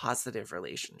positive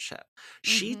relationship.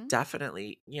 She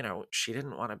definitely, you know, she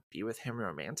didn't want to be with him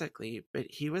romantically, but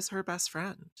he was her best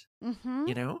friend.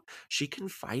 You know, she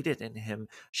confided in him.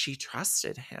 She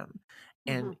trusted him.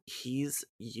 And he's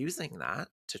using that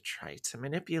to try to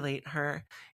manipulate her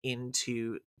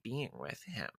into being with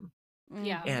him.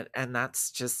 Yeah. And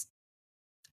that's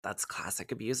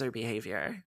classic abuser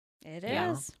behavior. It you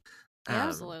know? is.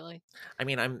 Absolutely. I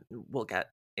mean, we'll get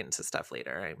into stuff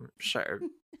later, I'm sure,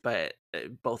 but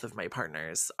both of my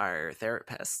partners are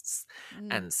therapists.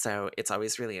 And so it's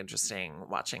always really interesting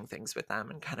watching things with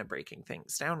them and kind of breaking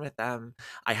things down with them.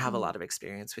 I have a lot of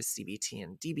experience with CBT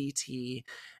and DBT.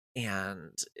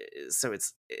 And so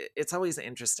it's always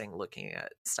interesting looking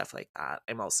at stuff like that.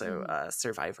 I'm also a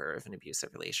survivor of an abusive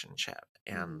relationship.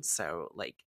 And so,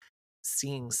 like,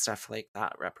 seeing stuff like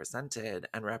that represented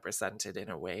in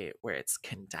a way where it's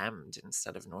condemned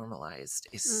instead of normalized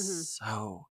is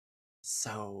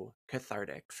so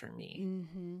cathartic for me.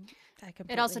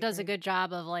 It also does a good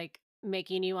job of like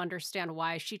making you understand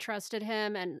why she trusted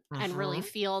him and really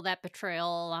feel that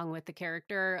betrayal along with the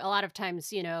character. A lot of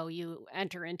times, you know, you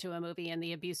enter into a movie and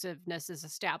the abusiveness is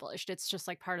established. It's just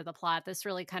like part of the plot. This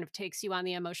really kind of takes you on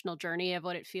the emotional journey of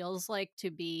what it feels like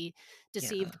to be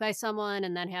deceived by someone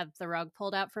and then have the rug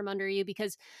pulled out from under you.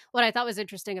 Because what I thought was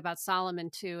interesting about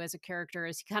Solomon too as a character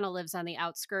is he kind of lives on the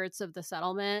outskirts of the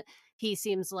settlement. He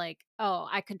seems like, oh,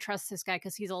 I could trust this guy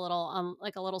because he's a little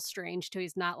like a little strange too.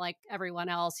 He's not like everyone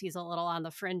else. He's a little on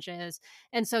the fringes.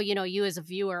 And so, you know, you as a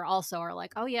viewer also are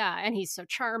like, oh yeah, and he's so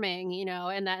charming, you know,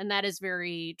 and that is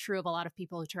very true of a lot of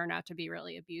people who turn out to be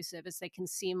really abusive, is they can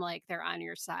seem like they're on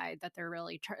your side, that they're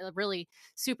really really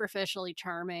superficially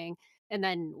charming. And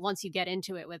then once you get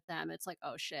into it with them, it's like,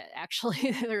 oh shit,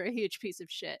 actually they're a huge piece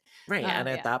of shit. Right. And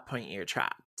at that point you're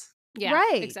trapped. Yeah,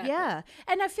 right. Exactly. Yeah.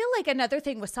 And I feel like another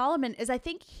thing with Solomon is I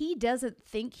think he doesn't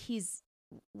think he's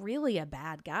really a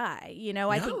bad guy. You know,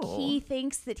 I think he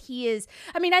thinks that he is.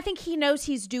 I mean, I think he knows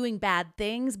he's doing bad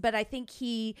things, but I think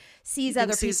he sees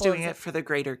other people. He's doing it for the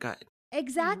greater good.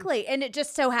 Exactly. And it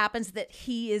just so happens that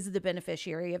he is the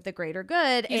beneficiary of the greater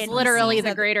good. He's and literally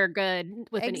the greater good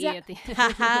with an E at the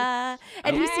end.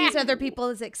 And he sees other people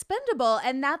as expendable.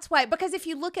 And that's why, because if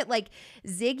you look at like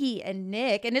Ziggy and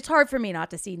Nick, and it's hard for me not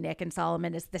to see Nick and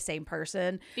Solomon as the same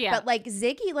person. Yeah. But like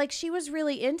Ziggy, like she was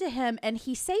really into him and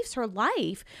he saves her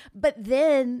life. But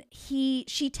then she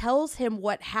tells him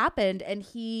what happened and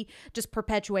he just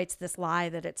perpetuates this lie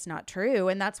that it's not true.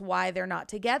 And that's why they're not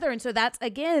together. And so that's,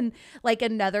 again, like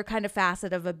another kind of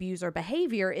facet of abuser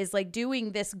behavior is like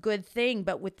doing this good thing,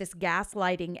 but with this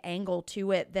gaslighting angle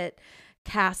to it that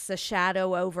casts a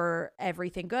shadow over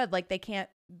everything good. Like they can't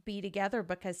be together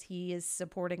because he is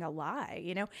supporting a lie,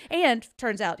 you know? And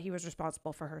turns out he was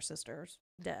responsible for her sister's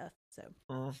death. So,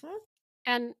 Mhm.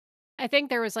 And I think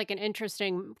there was like an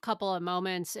interesting couple of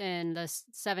moments in the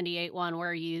 78 one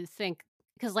where you think,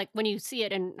 because like when you see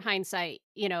it in hindsight,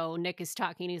 you know, Nick is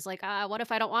talking, he's like, what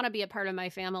if I don't want to be a part of my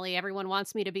family? Everyone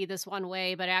wants me to be this one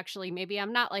way, but actually maybe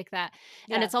I'm not like that.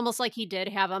 And yeah. it's almost like he did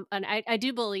have and I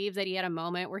do believe that he had a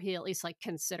moment where he at least like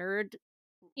considered,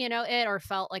 you know, it, or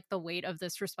felt like the weight of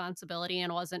this responsibility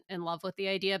and wasn't in love with the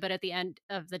idea. But at the end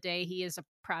of the day, he is a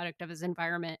product of his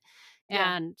environment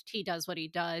Yeah. and he does what he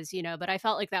does, you know. But I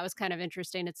felt like that was kind of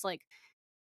interesting. It's like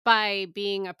by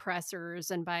being oppressors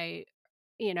and by,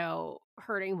 you know,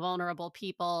 hurting vulnerable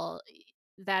people,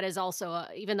 that is also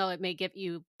even though it may give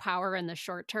you power in the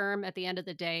short term, at the end of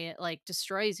the day it like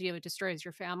destroys you, it destroys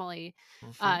your family,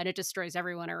 Mhm. and it destroys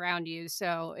everyone around you.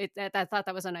 So I thought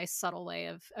that was a nice subtle way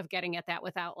of getting at that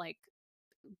without like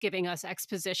giving us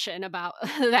exposition about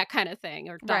that kind of thing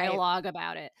or Right. dialogue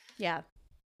about it. Yeah.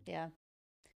 Yeah.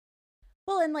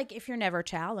 Well, and like if you're never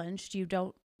challenged, you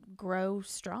don't grow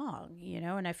strong, you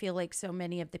know? And I feel like so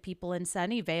many of the people in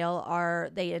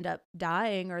Sunnyvale they end up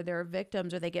dying or they're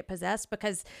victims or they get possessed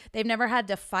because they've never had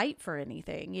to fight for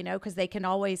anything, you know, because they can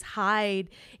always hide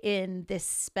in this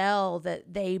spell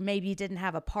that they maybe didn't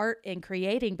have a part in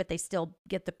creating, but they still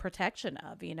get the protection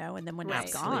of, you know? And then when Right.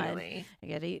 it's gone, Absolutely. they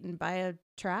get eaten by a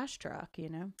trash truck, you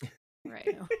know?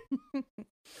 Right.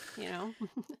 You know.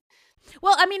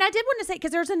 Well, I mean, I did want to say, because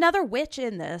there's another witch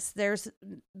in this. There's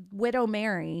Widow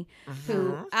Mary,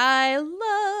 who Mhm. I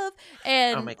love.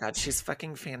 And Oh my god, she's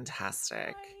fucking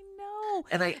fantastic. I know.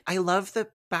 And I love the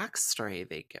backstory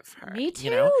they give her. Me too. You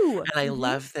know? And I Mhm.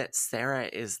 love that Sarah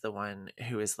is the one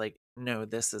who is like, no,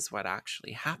 this is what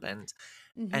actually happened.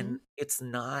 Mhm. And it's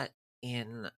not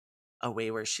in a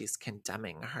way where she's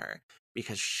condemning her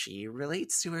because she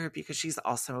relates to her because she's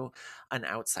also an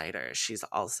outsider. She's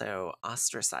also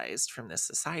ostracized from this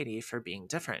society for being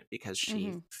different because she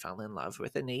Mhm. fell in love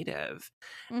with a native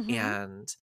Mhm.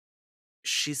 and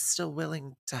she's still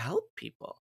willing to help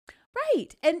people.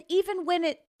 Right. And even when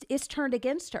it is turned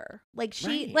against her, like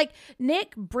Right. like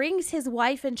Nick brings his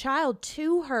wife and child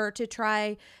to her to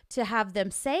try to have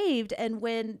them saved. And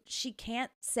when she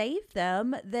can't save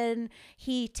them, then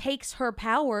he takes her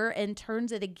power and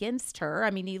turns it against her. I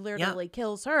mean, he literally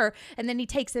kills her. And then he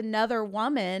takes another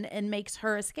woman and makes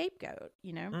her a scapegoat,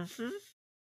 you know? Mm-hmm.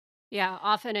 Yeah,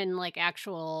 often in like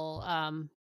actual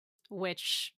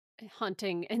witch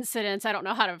hunting incidents. I don't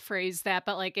know how to phrase that,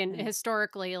 but like in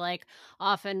historically, like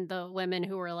often the women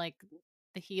who were like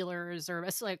the healers or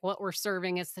it's like what we're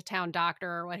serving as the town doctor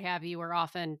or what have you were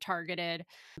often targeted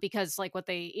because like what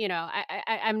they, you know,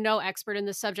 I'm no expert in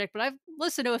this subject, but I've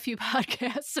listened to a few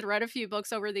podcasts and read a few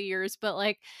books over the years, but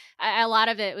like a lot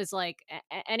of it was like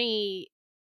any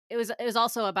it was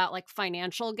also about like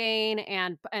financial gain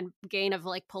and gain of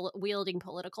like wielding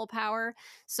political power.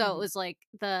 So it was like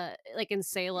like in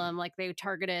Salem, like they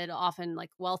targeted often like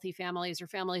wealthy families or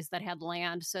families that had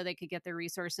land so they could get their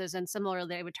resources. And similarly,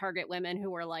 they would target women who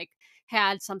were like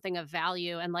had something of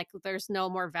value and like there's no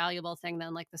more valuable thing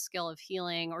than like the skill of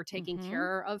healing or taking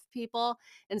care of people.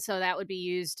 And so that would be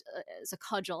used as a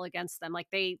cudgel against them. Like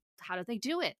how do they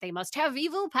do it? They must have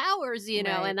evil powers, you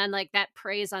know. Right. And then like that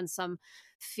preys on some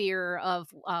fear of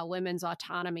women's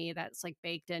autonomy that's like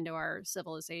baked into our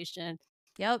civilization.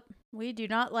 Yep. We do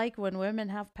not like when women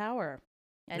have power.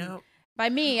 And No. by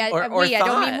me, Or I don't mean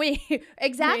thought. we.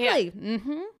 Exactly.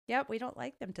 Yep. We don't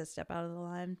like them to step out of the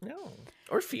line. No.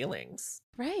 Or feelings.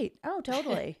 Right. Oh,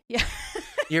 totally. Yeah.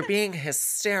 You're being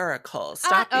hysterical.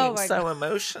 Stop oh being my so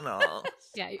emotional.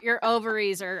 Yeah, your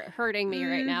ovaries are hurting me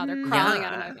right now. They're crawling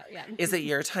out of my Yeah. yeah. Is it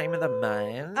your time of the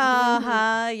month?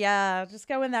 Yeah. Just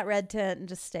go in that red tent and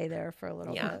just stay there for a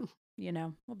little Yeah. bit. You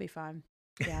know, we'll be fine.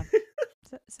 Yeah.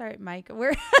 Sorry, Mike.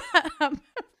 We're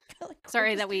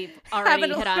Sorry that we already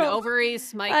having a hit on little-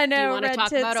 ovaries. Mike, I do you know, want to red talk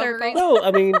tit about circle. ovaries? No,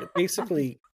 I mean,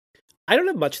 basically, I don't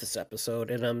have much this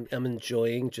episode, and I'm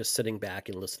enjoying just sitting back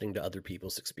and listening to other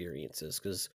people's experiences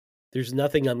because there's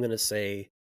nothing I'm going to say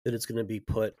that it's going to be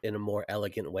put in a more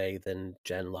elegant way than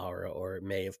Jen, Laura, or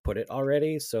May have put it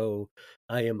already. So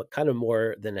I am kind of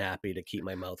more than happy to keep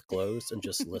my mouth closed and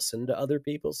just listen to other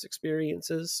people's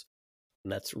experiences.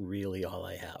 And that's really all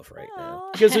I have right now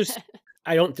Aw. because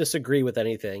I don't disagree with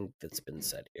anything that's been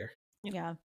said here.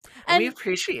 Yeah. And we And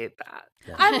appreciate that.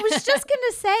 I was just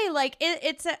gonna say, like,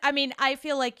 I mean, I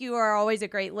feel like you are always a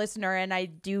great listener, and I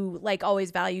do like always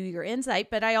value your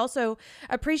insight, but I also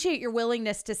appreciate your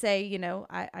willingness to say,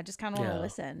 I just kind of want to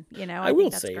listen. I think will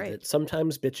that's say great. that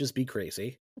sometimes bitches be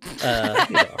crazy.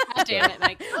 Damn it,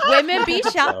 Mike. Women be So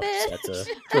shopping. that's a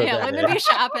throw Yeah, that women in. be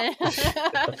shopping.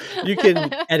 You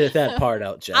can edit that part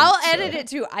out, Jen. I'll so. edit it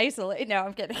to isolate. No,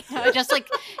 I'm kidding. Just like,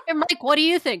 and Mike, what do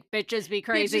you think? Bitches be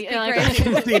crazy. Bitches be Like- crazy.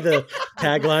 That should be the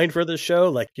tagline for the show.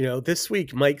 Like, this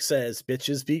week Mike says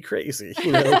bitches be crazy.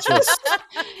 Just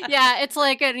Yeah, it's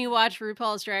like when you watch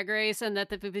RuPaul's Drag Race and that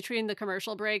between the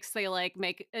commercial breaks, they like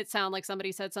make it sound like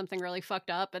somebody said something really fucked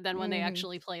up. And then when they Mhm.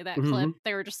 actually play that Mhm. clip,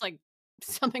 they were just like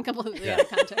something completely Yeah. out of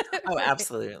context. Oh,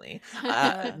 absolutely.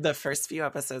 The first few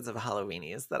episodes of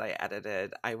Halloweenies that I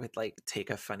edited, I would like take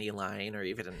a funny line or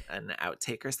even an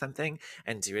outtake or something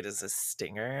and do it as a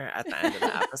stinger at the end of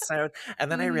the episode.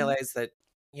 And then I Mhm. realized that,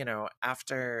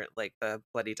 after like the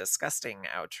bloody disgusting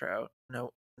outro,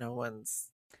 no one's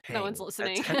No one's paying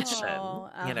listening. attention, Oh,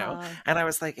 uh-huh. And I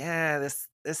was like, yeah, this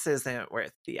isn't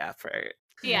worth the effort.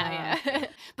 Yeah.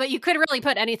 But you could really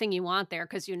put anything you want there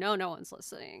because no one's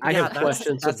listening. I Yeah, have that's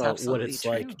questions about what absolutely it's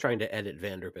true. like trying to edit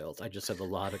Vanderbilt. I just have a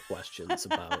lot of questions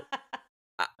about.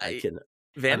 I can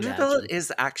Vanderbilt imagine.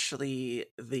 is actually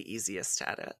the easiest to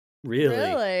edit. Really.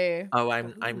 Really? Oh,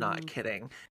 I'm not Ooh.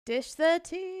 kidding. Dish the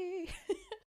tea.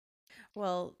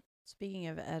 Well, speaking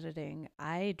of editing,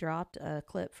 I dropped a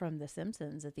clip from The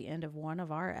Simpsons at the end of one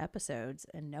of our episodes,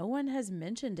 and no one has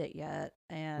mentioned it yet.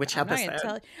 And Which I'm not gonna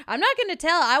episode? I'm not going to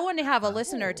tell. I want to have a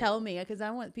listener Oh. tell me because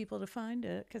I want people to find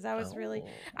it. Because I was really, Oh.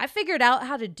 I figured out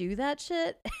how to do that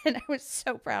shit, and I was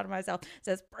so proud of myself. It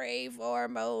says "Pray for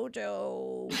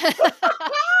Mojo."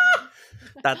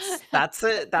 That's a So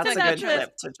good that's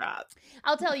clip to drop.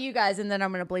 I'll tell you guys, and then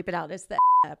I'm going to bleep it out. It's the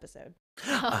episode.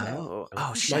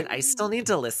 Oh shit! I still need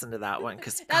to listen to that one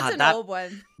because That's an old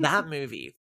one. that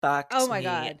movie fucked Oh my me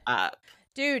God. up.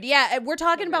 Dude, yeah, we're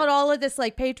talking about all of this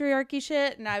like patriarchy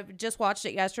shit, and I just watched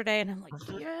it yesterday, and I'm like,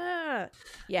 I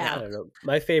yeah. don't know.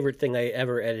 My favorite thing I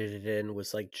ever edited in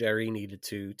was like Jerry needed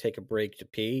to take a break to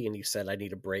pee, and he said, "I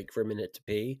need a break for a minute to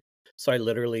pee." So I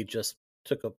literally just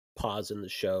took a pause in the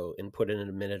show and put in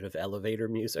a minute of elevator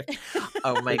music.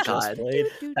 Oh my It just God, played.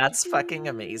 that's fucking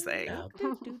amazing. Yeah.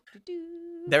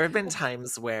 There have been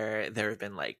times where there have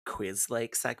been like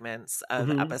quiz-like segments of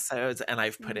Mhm. episodes, and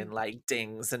I've put in like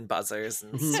dings and buzzers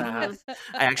and Mhm. stuff.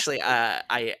 I actually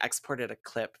I exported a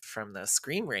clip from the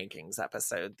Scream Rankings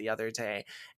episode the other day,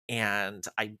 and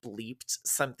I bleeped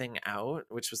something out,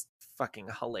 which was fucking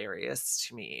hilarious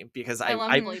to me because I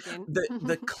love I bleeping.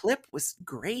 the clip was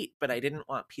great, but I didn't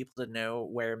want people to know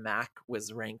where Mac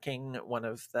was ranking one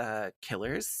of the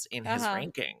killers in his Uh-huh.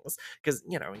 rankings because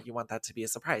you want that to be a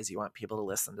surprise. You want people to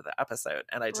listen to the episode,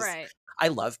 and Right. I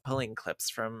love pulling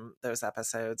clips from those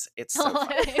episodes. It's so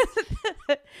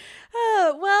fun.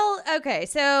 Oh, well, okay.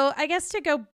 So I guess to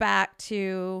go back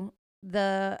to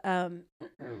the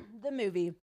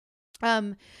movie.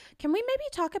 Can we maybe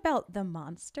talk about the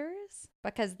monsters?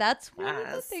 Because that's one of the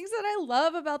Yes. things that I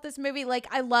love about this movie. Like,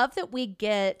 I love that we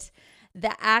get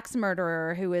the axe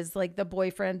murderer who is like the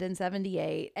boyfriend in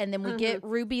 78, and then we get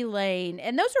Ruby Lane,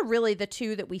 and those are really the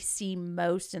two that we see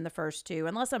most in the first two,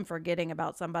 unless I'm forgetting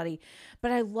about somebody.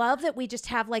 But I love that we just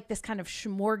have like this kind of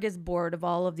smorgasbord of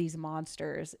all of these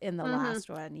monsters in the last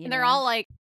one. And they're all like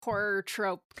horror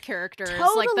trope characters,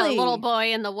 like the Totally. little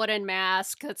boy in the wooden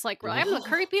mask. It's like, I'm the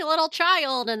creepy little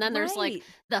child, and then there's like Right.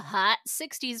 the hot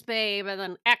 60s babe, and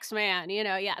then X-Man.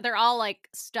 Yeah, they're all like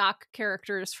stock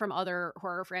characters from other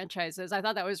horror franchises. I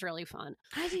thought that was really fun.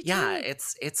 I did Yeah, too.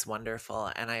 it's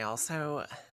wonderful, and I also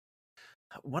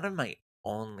one of my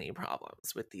only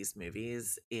problems with these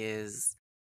movies is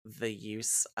the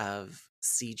use of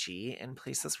CG in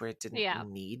places where it didn't Yeah.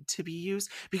 need to be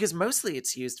used, because mostly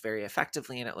it's used very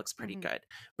effectively and it looks pretty Mhm. good.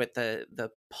 But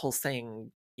the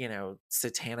pulsing,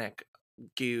 satanic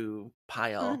goo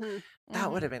pile, Mhm.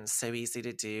 that would have been so easy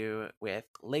to do with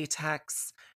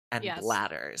latex and Yes.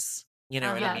 bladders. You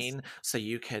know what Yes. I mean? So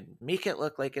you could make it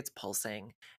look like it's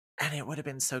pulsing, and it would have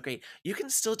been so great. You can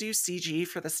still do CG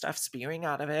for the stuff spewing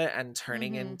out of it and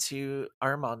turning Mhm. into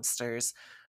our monsters.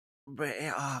 But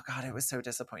oh god, it was so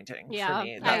disappointing for Yeah,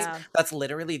 me. Yeah. That's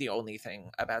literally the only thing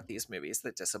about these movies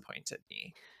that disappointed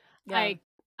me. Yeah.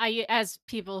 I as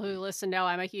people who listen know,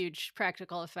 I'm a huge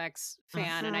practical effects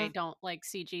fan, and I Mhm. don't like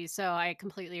CG, so I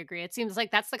completely agree. It seems like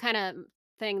that's the kind of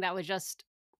thing that would just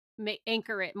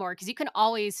anchor it more, because you can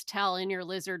always tell in your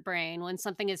lizard brain when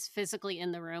something is physically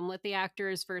in the room with the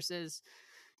actors versus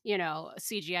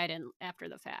CGI'd in after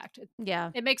the fact.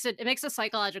 Yeah. It makes a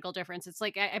psychological difference. It's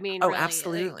like, I mean, Oh, really, like,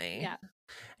 absolutely. yeah.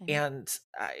 And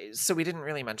so we didn't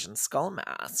really mention Skull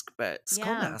Mask, but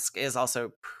Skull Yeah. Mask is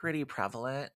also pretty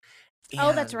prevalent.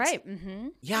 Oh, that's And right. Mm-hmm.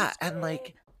 yeah, and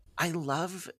like I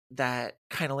love that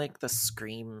kind of like the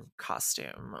Scream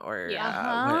costume or Yeah.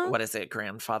 Uh-huh. what is it,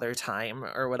 Grandfather Time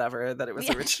or whatever that it was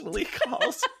Yeah. originally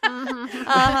called.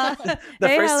 Uh-huh. The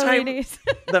Hey, first time Halloweenies.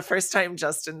 the first time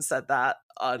Justin said that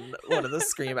on one of the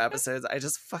Scream episodes, I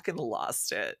just fucking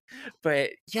lost it.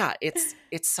 But yeah, it's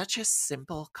such a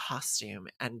simple costume,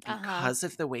 and Uh-huh. because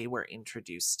of the way we're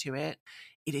introduced to it,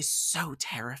 it is so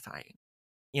terrifying.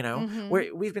 You know,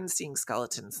 Mhm. we've been seeing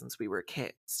skeletons since we were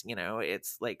kids. You know,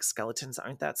 it's like skeletons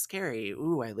aren't that scary.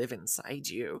 Ooh, I live inside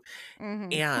you.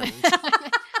 Mhm. And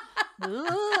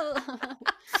Ooh.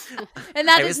 And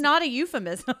that I is was not a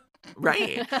euphemism.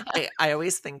 right. I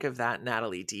always think of that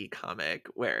Natalie D comic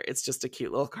where it's just a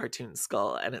cute little cartoon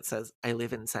skull and it says, I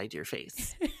live inside your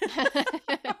face.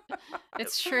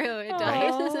 It's true. It Aw.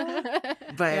 does.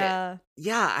 But Yeah.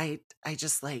 yeah, I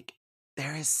just like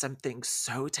there is something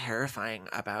so terrifying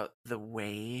about the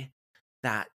way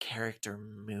that character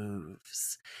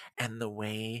moves and the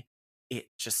way it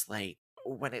just like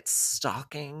when it's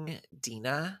stalking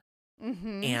Dina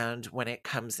Mhm. and when it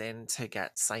comes in to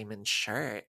get Simon's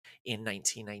shirt in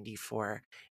 1994,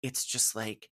 it's just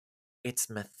like it's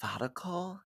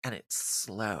methodical and it's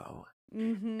slow.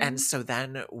 And Mhm. so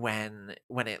then when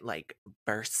it like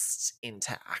bursts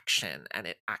into action and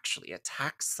it actually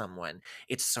attacks someone,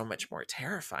 it's so much more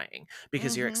terrifying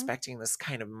because you're Mhm. expecting this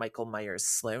kind of Michael Myers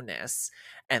slowness,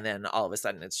 and then all of a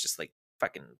sudden it's just like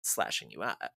fucking slashing you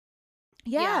up.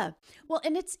 Yeah. Yeah. Well,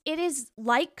 and it is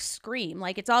like Scream.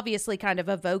 Like it's obviously kind of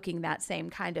evoking that same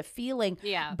kind of feeling,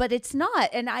 Yeah. but it's not.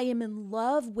 And I am in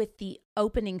love with the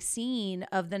opening scene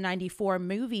of the 94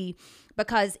 movie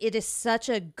because it is such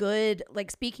a good, like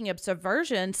speaking of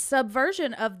subversion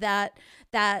of that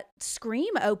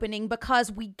Scream opening,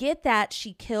 because we get that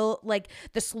she like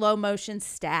the slow motion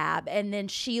stab, and then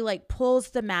she like pulls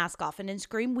the mask off, and in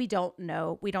Scream we don't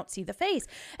see the face.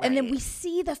 And then Right. we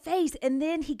see the face, and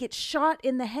then he gets shot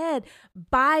in the head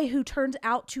by who turns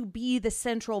out to be the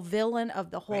central villain of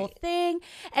the whole Right. thing.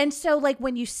 And so like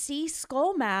when you see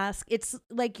Skull Mask, it's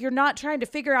like you're not trying to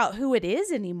figure out who it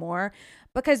is anymore,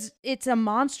 because it's a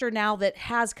monster now that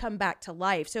has come back to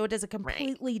life. So it is a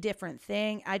completely different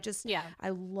thing. Yeah. I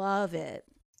love it.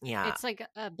 Yeah. It's like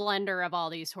a blender of all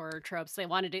these horror tropes. They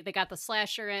got the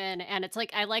slasher in, and it's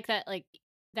like I like that like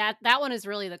that one is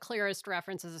really the clearest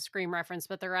reference as a Scream reference,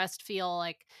 but the rest feel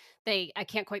like I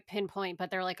can't quite pinpoint, but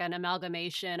they're like an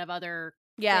amalgamation of other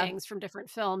Yeah. things from different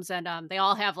films, and they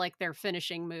all have like their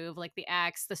finishing move, like the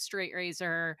axe, the straight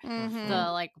razor, Mm-hmm.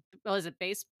 the like what was it,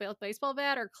 baseball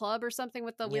bat or club or something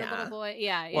with the weird little Yeah. boy.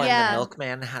 Yeah, When yeah. the Yeah.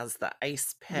 milkman has the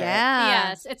ice pick. Yeah.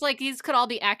 Yes, it's like these could all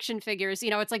be action figures.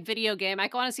 It's like video game. I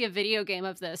want to see a video game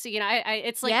of this.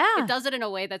 It's like Yeah. it does it in a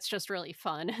way that's just really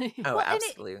fun. Oh, Well, and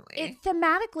absolutely. it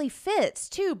thematically fits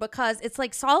too, because it's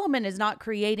like Solomon is not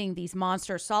creating these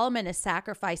monsters. Solomon is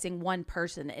sacrificing one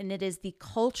person, and it is the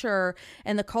culture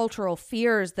and the cultural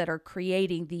fears that are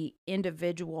creating the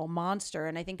individual monster.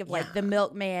 And I think of like the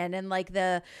milkman and like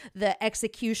the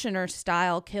executioner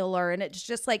style killer, and it's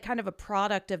just like kind of a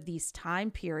product of these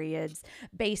time periods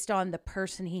based on the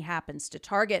person he happens to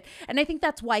target. And I think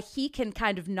that's why he can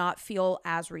kind of not feel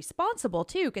as responsible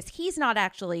too, because he's not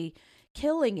actually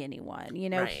killing anyone.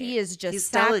 Right. He is just He's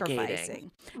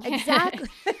sacrificing. Exactly.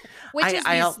 Which is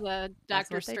I the That's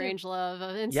Doctor what they do. Strangelove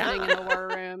of sitting Yeah. in the war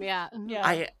room. Yeah.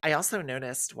 I also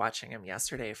noticed watching him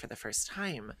yesterday for the first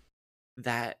time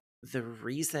that the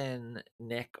reason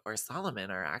Nick or Solomon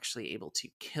are actually able to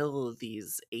kill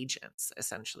these agents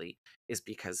essentially is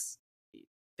because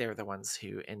they're the ones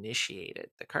who initiated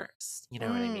the curse. You know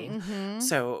what I mean? Mhm.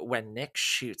 So when Nick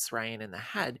shoots Ryan in the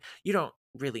head, you don't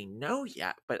really know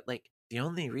yet, but like the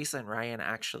only reason Ryan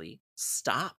actually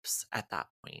stops at that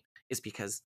point is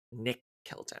because Nick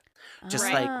killed him. Just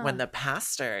Right. like when the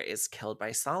pastor is killed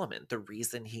by Solomon, the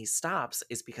reason he stops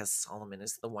is because Solomon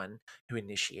is the one who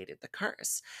initiated the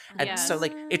curse. And so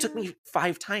like it took me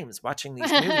 5 times watching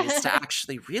these movies to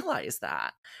actually realize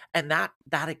that. And that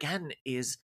again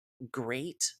is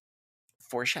great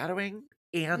foreshadowing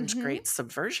and Mhm. great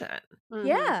subversion. Mhm.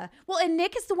 Yeah. Well, and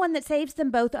Nick is the one that saves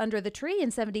them both under the tree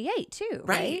in 78 too,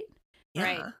 right? Yeah.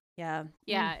 Right. Yeah.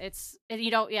 Yeah,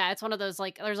 it's one of those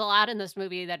like there's a lot in this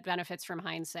movie that benefits from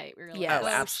hindsight. We're like, Yes. Oh, oh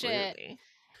shit. absolutely.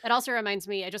 It also reminds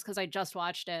me, just because I just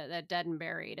watched it, that Dead and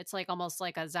Buried. It's like almost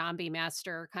like a zombie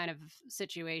master kind of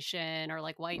situation, or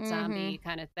like white zombie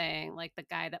kind of thing, like the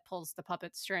guy that pulls the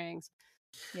puppet strings.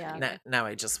 Yeah. Now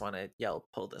I just want to yell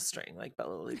 "pull the string" like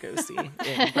Bela Lugosi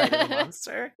in Bride of the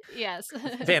Monster. Yes.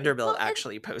 Vanderbilt Well, and-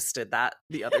 actually posted that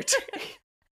the other day.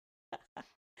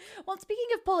 Well, speaking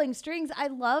of pulling strings, I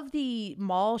love the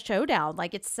mall showdown.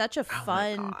 Like, it's such a Oh my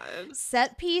fun God.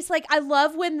 set piece. Like, I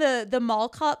love when the mall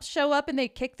cops show up and they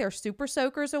kick their super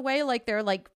soakers away like they're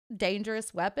like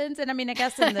dangerous weapons. And I mean, I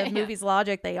guess in the Yeah. movie's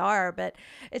logic they are, but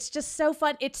it's just so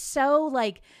fun. It's so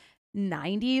like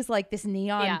 90s, like this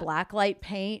neon Yeah. blacklight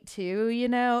paint too, you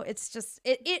know? It's just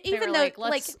it They even were though like,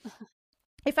 like let's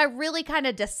if I really kind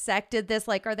of dissected this,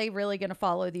 like, are they really going to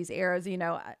follow these arrows? You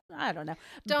know, I don't know.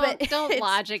 But don't it's-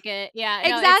 logic it. Yeah.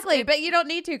 no, Exactly, but you don't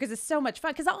need to because it's so much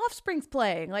fun. Because the Offspring's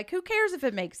playing. Like, who cares if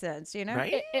it makes sense? You know,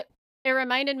 Right? It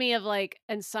reminded me of like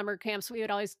in summer camps, we would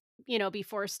always, be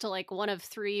forced to like one of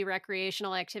 3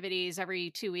 recreational activities every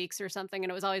 2 weeks or something.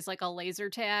 And it was always like a laser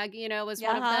tag, was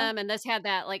one of Uh-huh. them. And this had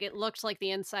that, like, it looked like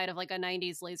the inside of like a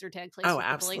 90s laser tag place Oh, with the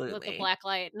absolutely. black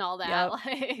light and all that. Yep.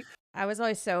 Like, I was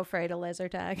always so afraid of laser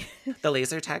tag. The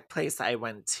laser tag place I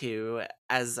went to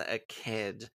as a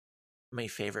kid, my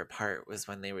favorite part was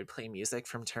when they would play music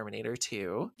from Terminator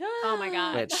 2. oh my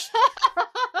God. Which-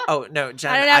 Oh, no,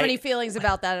 Jen. I don't have any feelings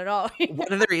about that at all.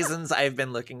 One of the reasons I've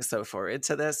been looking so forward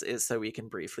to this is so we can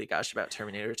briefly gush about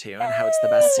Terminator 2 and how it's the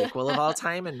best sequel of all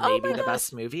time and Oh maybe my the gosh.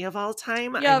 best movie of all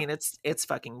time. I Yep. mean, it's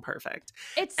fucking perfect.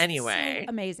 It's Anyway. so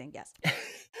amazing. Yes.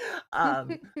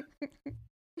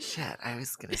 Shit, I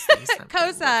was gonna say something.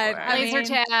 Co-sign. before. I Laser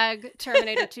mean- tag,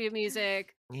 Terminator 2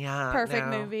 music. Yeah, Perfect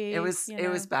no, movie, It was you it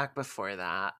was know. back before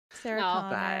that. Sarah No,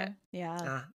 Connor.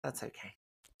 Yeah. That's okay.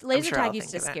 Laser sure I'll tag used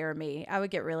to think of it. scare me. I would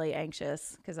get really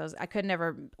anxious because I could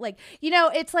never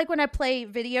it's like when I play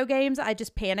video games, I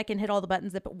just panic and hit all the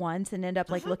buttons at once and end up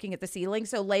like looking at the ceiling.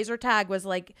 So laser tag was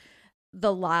like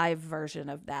the live version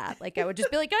of that. Like I would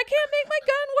just be like, I can't make my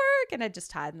gun work, and I'd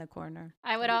just hide in the corner.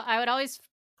 I would always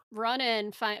run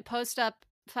in, find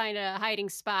a hiding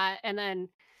spot, and then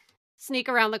sneak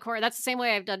around the corner. That's the same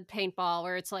way I've done paintball,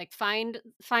 where it's like find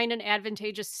an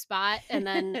advantageous spot and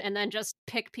then just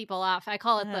pick people off. I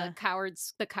call it the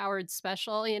cowards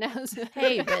special.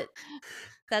 Hey, but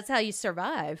that's how you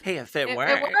survive. Hey, if it it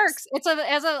works. works. It's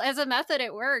as a method,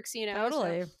 it works.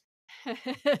 Totally. So.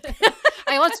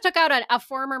 I once took out a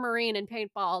former Marine in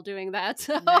paintball doing that.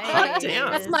 So Nice.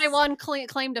 Damn. that's my one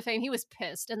claim to fame. He was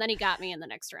pissed, and then he got me in the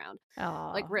next round.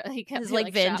 Oh, Like he kept His, he, like,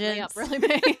 shot me up vengeance. really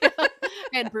big.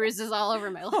 I had bruises all over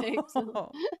my legs.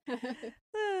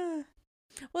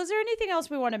 Well, is there anything else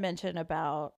we want to mention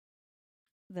about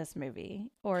this movie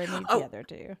or any of the Oh. other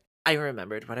two? I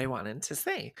remembered what I wanted to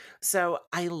say. So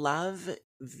I love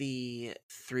the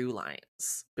through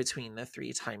lines between the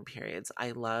 3 time periods.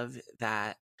 I love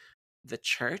that the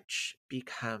church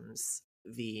becomes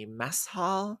the mess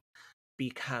hall,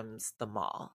 becomes the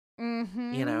mall,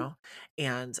 Mm-hmm.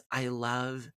 And I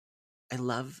love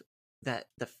that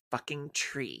the fucking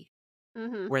tree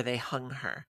Mhm. where they hung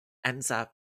her ends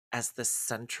up as the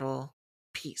central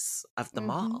piece of the Mhm.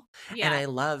 mall. Yeah. And I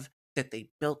love that they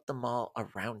built the mall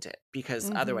around it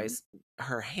because Mhm. otherwise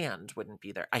her hand wouldn't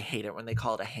be there. I hate it when they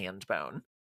call it a hand bone.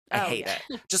 I Oh, hate yeah.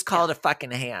 it. Just call it a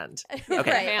fucking hand. Okay. Right.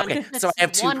 hand. Okay. So I It's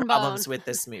have 2 one problems bone. with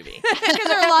this movie. Because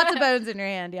there are lots of bones in your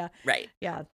hand. Yeah. Right.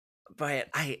 Yeah. But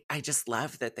I just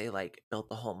love that they like built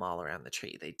the whole mall around the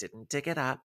tree. They didn't dig it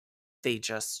up. They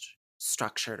just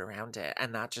structured around it.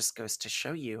 And that just goes to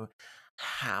show you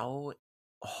how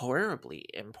horribly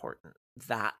important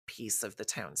that piece of the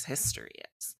town's history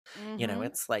is. Mhm.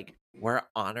 It's like we're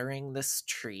honoring this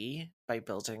tree by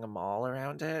building a mall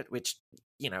around it, which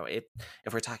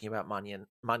if we're talking about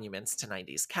monuments to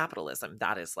 90s capitalism,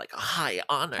 that is like a high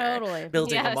honor, Totally.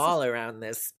 building a Yes. mall around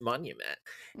this monument.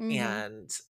 Mhm. And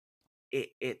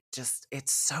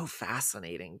it's so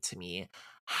fascinating to me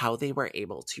how they were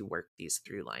able to work these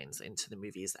through lines into the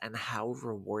movies and how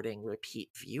rewarding repeat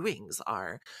viewings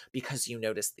are because you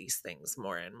notice these things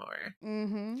more and more.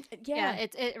 Mhm. Yeah, Yeah.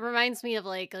 it reminds me of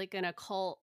like an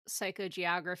occult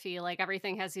psychogeography. Like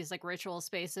everything has these like ritual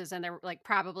spaces, and they're like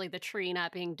probably the tree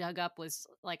not being dug up was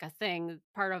like a thing,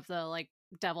 part of the like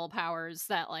devil powers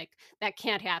that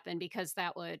can't happen because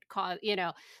that would cause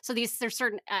so there's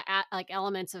certain like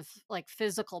elements of like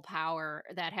physical power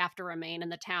that have to remain in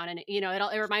the town. And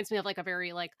it reminds me of like a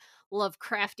very like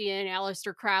Lovecraftian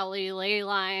Aleister Crowley ley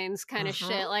lines kind of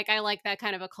shit. Like I like that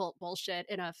kind of occult bullshit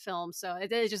in a film, so it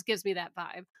just gives me that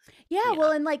vibe. Yeah, Yeah.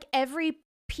 well, and like every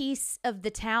piece of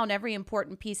the town, every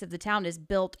important piece of the town is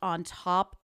built on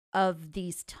top of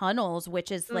these tunnels,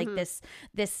 which is like Mhm.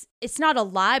 this it's not a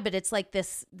lie, but it's like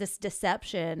this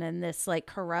deception and this like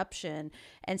corruption.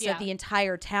 And so Yeah. the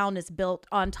entire town is built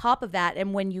on top of that.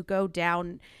 And when you go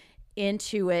down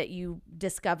into it, you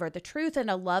discover the truth.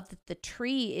 And I love that the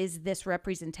tree is this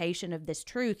representation of this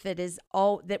truth that is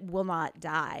all that will not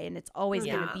die, and it's always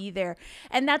going Yeah. to be there.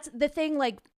 And that's the thing,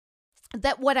 like,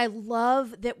 that what I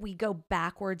love that we go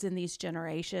backwards in these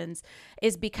generations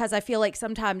is because I feel like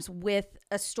sometimes with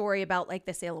a story about like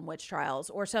the Salem witch trials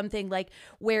or something like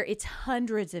where it's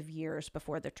hundreds of years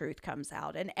before the truth comes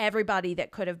out and everybody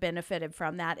that could have benefited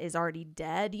from that is already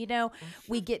dead, you know,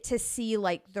 we get to see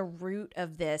like the root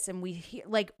of this. And we hear,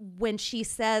 like when she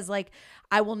says like,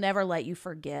 I will never let you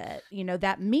forget, you know,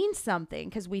 that means something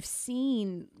because we've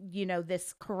seen, you know,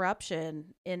 this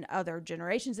corruption in other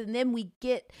generations. And then we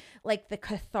get like the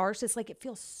catharsis, like it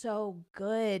feels so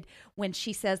good when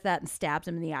she says that and stabs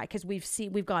him in the eye because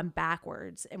we've gone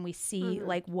backwards and we see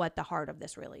like what the heart of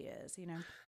this really is, you know.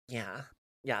 Yeah.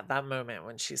 That moment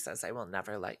when she says, I will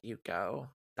never let you go,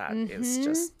 that is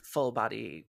just full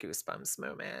body goosebumps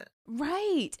moment.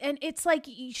 Right. And it's like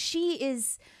she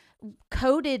is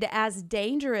coded as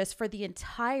dangerous for the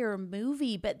entire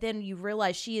movie, but then you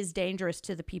realize she is dangerous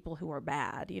to the people who are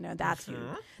bad, you know.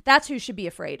 That's who should be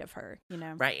afraid of her, you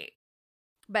know. Right.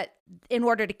 But in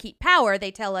order to keep power, they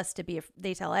tell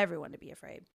everyone to be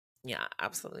afraid. Yeah,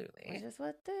 absolutely. Which is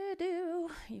what they do,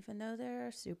 even though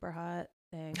they're super hot.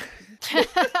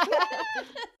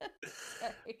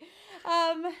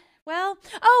 Well,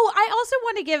 I also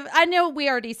want to give, I know we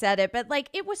already said it, but like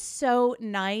it was so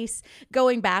nice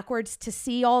going backwards to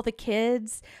see all the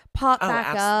kids pop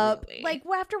back absolutely. up. Like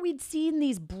after we'd seen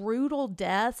these brutal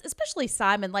deaths, especially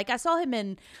Simon. Like I saw him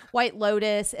in White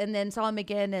Lotus and then saw him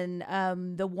again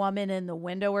in The Woman in the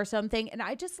Window or something. And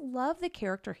I just love the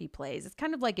character he plays. It's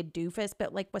kind of like a doofus,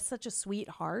 but like with such a sweet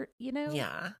heart, you know?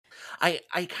 Yeah. I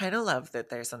kind of love that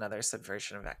there's another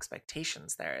subversion of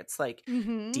expectations there. It's like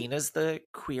Dina's the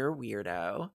queer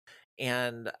weirdo,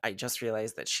 and I just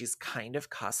realized that she's kind of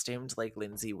costumed like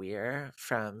Lindsay Weir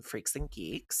from Freaks and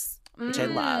Geeks, which I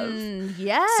love.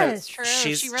 Yes. True.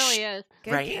 She really is.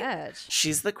 Good right? catch.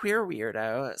 She's the queer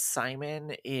weirdo.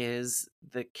 Simon is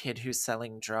the kid who's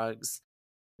selling drugs,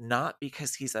 not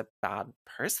because he's a bad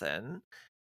person,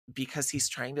 because he's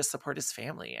trying to support his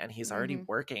family and he's already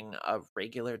working a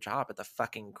regular job at the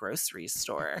fucking grocery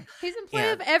store. He's in play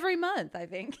of every month, I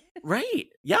think. Right.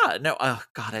 Yeah. No. Oh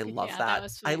God, I love Yeah, that. that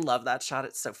was I sweet. love that shot.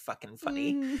 It's so fucking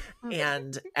funny.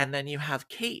 And then you have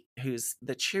Kate, who's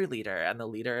the cheerleader and the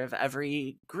leader of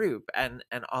every group and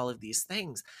all of these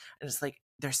things. And it's like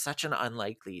they're such an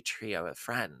unlikely trio of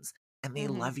friends and they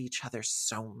love each other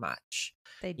so much.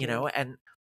 They do. You know, and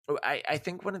I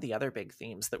think one of the other big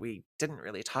themes that we didn't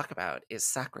really talk about is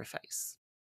sacrifice.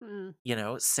 You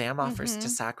know, Sam offers to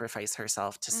sacrifice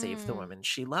herself to save the woman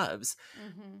she loves.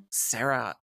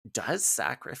 Sarah does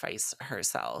sacrifice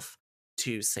herself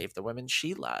to save the woman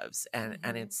she loves. And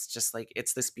it's just like,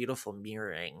 it's this beautiful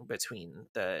mirroring between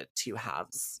the two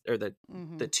halves or the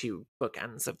two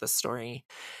bookends of the story.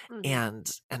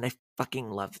 And I fucking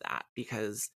love that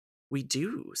because we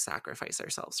do sacrifice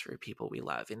ourselves for people we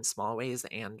love in small ways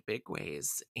and big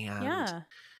ways. And,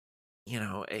 you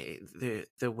know,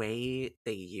 the way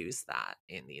they use that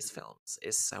in these films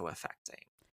is so affecting.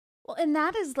 Well, and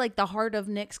that is like the heart of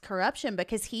Nick's corruption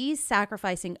because he's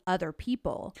sacrificing other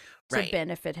people to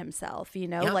benefit himself, you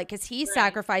know, like because he's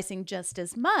sacrificing just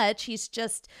as much. He's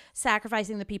just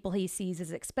sacrificing the people he sees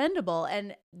as expendable,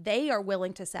 and they are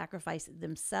willing to sacrifice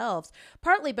themselves,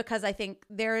 partly because I think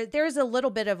there's a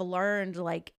little bit of a learned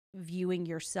like viewing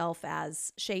yourself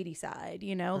as shady side,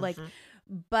 you know, like,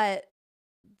 but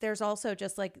there's also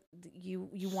just like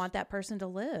you want that person to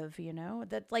live, you know,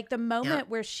 that like the moment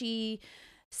where she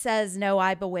says, no,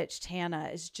 I bewitched Hannah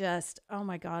is just, oh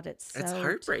my God, it's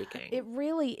heartbreaking. It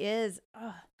really is.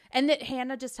 Ugh. And that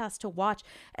Hannah just has to watch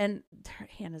and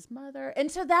Hannah's mother. And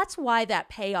so that's why that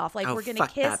payoff, like we're going to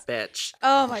kiss that bitch.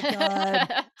 Oh my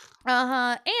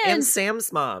God. And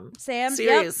Sam's mom. Sam.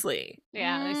 Seriously. Yep.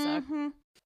 Yeah, they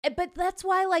suck. But that's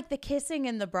why like the kissing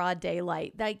in the broad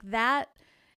daylight, like that,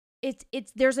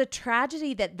 it's there's a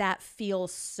tragedy that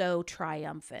feels so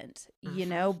triumphant, you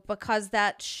know, because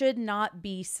that should not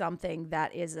be something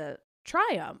that is a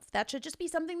triumph. That should just be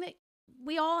something that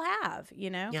we all have,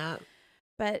 you know? Yeah.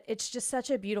 But it's just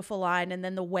such a beautiful line. And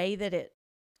then the way that it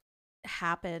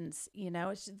happens, you know,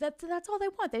 it's that's all they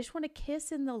want. They just want to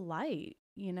kiss in the light,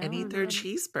 you know, and eat their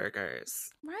cheeseburgers.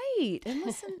 Right. And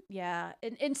listen,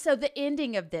 And so the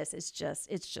ending of this is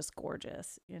it's just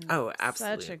gorgeous. You know? Oh,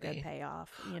 absolutely. Such a good payoff,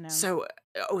 you know. So,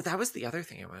 that was the other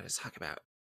thing I wanted to talk about.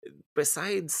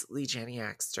 Besides Lee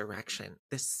Janiak's direction,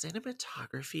 the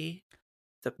cinematography,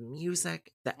 the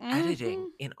music, the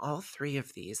editing in all three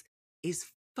of these is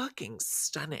fucking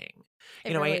stunning.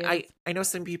 It really is. I know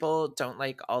some people don't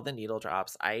like all the needle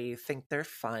drops. I think they're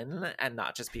fun, and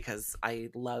not just because I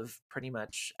love pretty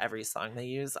much every song they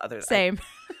use. Same.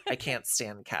 I can't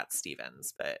stand Cat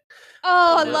Stevens, but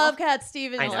Oh, I no. love Cat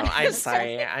Stevens. I know. I'm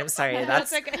sorry. I'm sorry.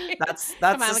 That's okay. that's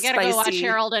Come on, a we gotta go watch spicy.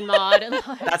 Harold and Maude.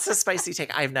 That's a spicy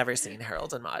take. I've never seen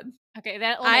Harold and Maude. Okay,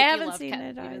 that I make you haven't love seen Cat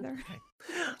it Stevens. either.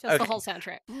 Just the Okay. whole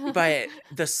soundtrack. But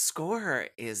the score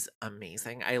is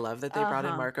amazing. I love that they brought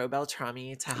in Uh-huh. Marco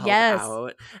Beltrami to help Yes.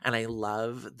 out, and I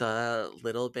love the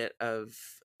little bit of,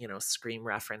 you know, Scream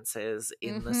references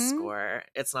in the Mhm. score.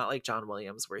 It's not like John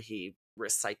Williams where he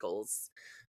recycles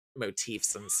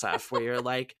motifs and stuff where you're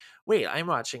like, wait, I'm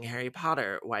watching Harry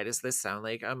Potter. Why does this sound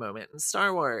like a moment in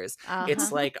Star Wars? It's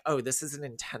Uh-huh. like, oh, this is an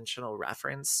intentional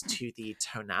reference to the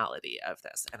tonality of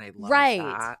this. And I love Right.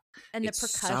 that. And the It's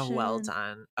percussion. so well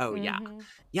done. Oh yeah. Mhm.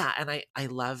 Yeah, and I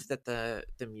love that the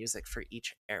music for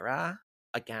each era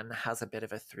again has a bit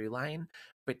of a through line,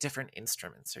 but different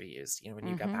instruments are used. You know, when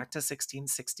you get Mhm. back to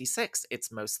 1666,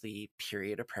 it's mostly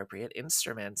period appropriate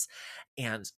instruments,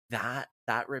 and that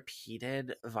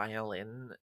repeated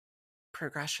violin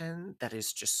progression that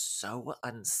is just so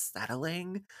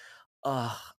unsettling.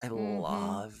 Oh, I Mhm.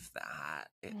 love that.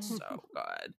 It's so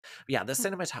good. Yeah, the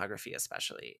cinematography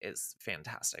especially is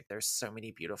fantastic. There's so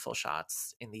many beautiful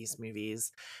shots in these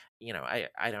movies. You know,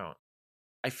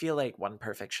 I feel like one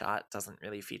perfect shot doesn't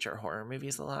really feature horror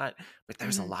movies a lot, but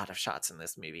there's a Mhm. lot of shots in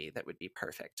this movie that would be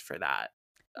perfect for that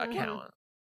Mhm. account.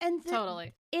 And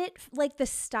Totally. like the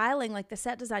styling, like the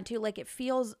set design too, like it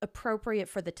feels appropriate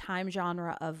for the time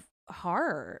genre of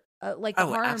horror, like the Oh,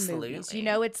 horror movies. absolutely. You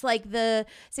know, it's like the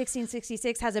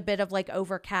 1666 has a bit of like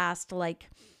overcast, like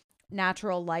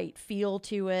natural light feel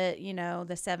to it. You know,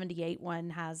 the 78 one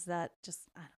has that just.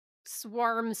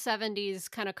 Swarm 70s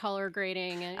kind of color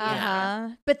grading. And,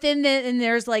 Uh-huh. But then and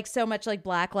there's like so much like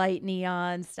black light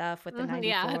neon stuff with the Mhm,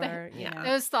 yeah. 94. Yeah. You It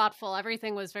know? was thoughtful.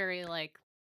 Everything was very like,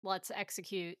 let's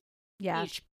execute Yeah.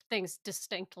 each things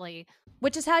distinctly.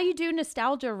 Which is how you do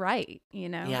nostalgia right, you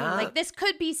know? Yeah. Like this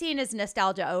could be seen as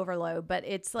nostalgia overload, but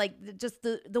it's like just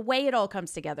the way it all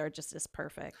comes together just is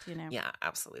perfect, you know? Yeah,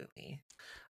 absolutely.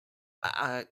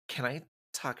 Can I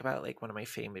talk about like one of my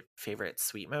favorite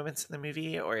sweet moments in the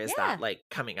movie, or is Yeah. that like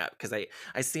coming up? Because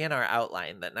I see in our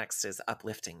outline that next is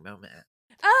uplifting moment.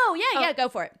 Oh, yeah, Oh. yeah, go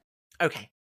for it.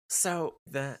 Okay, so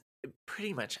the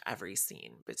pretty much every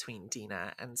scene between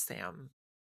Dina and Sam,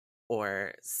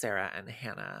 or Sarah and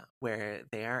Hannah, where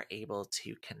they are able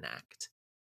to connect,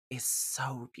 is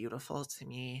so beautiful to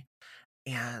me,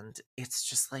 and it's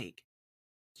just like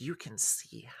you can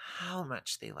see how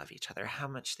much they love each other, how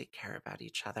much they care about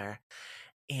each other.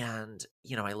 And,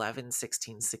 you know, I love in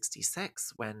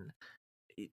 1666 when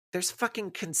there's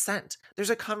fucking consent. There's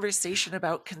a conversation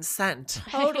about consent.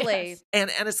 Totally. Yes. And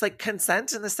it's like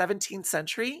consent in the 17th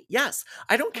century? Yes.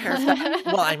 I don't care if that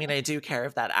well, I mean, I do care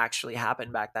if that actually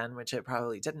happened back then, which it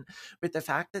probably didn't. But the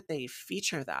fact that they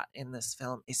feature that in this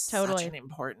film is such Totally. an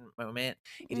important moment.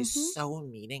 It Mhm. is so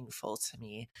meaningful to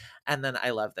me. And then I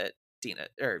love that Dina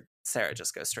or Sarah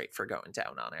just goes straight for going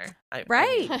down on her. I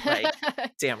Right. mean,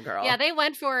 like, damn girl. Yeah, they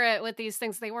went for it with these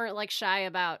things. They weren't like shy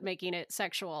about making it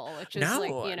sexual, which is No, like,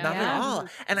 you know. not at Yeah. all.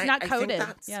 And It's not I coded. think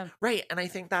that's Yeah. right. And I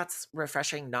think that's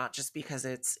refreshing, not just because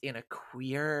it's in a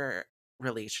queer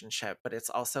relationship, but it's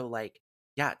also like,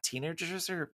 yeah, teenagers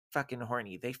are fucking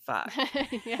horny. They fuck.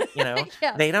 Yeah. You know,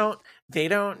 Yeah. they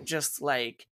don't just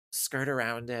like skirt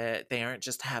around it. They aren't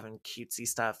just having cutesy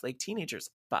stuff. Like teenagers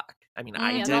fuck. I mean,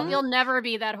 I Yeah, didn't. you'll never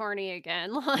be that horny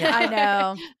again. Yeah. I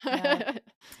know. Yeah.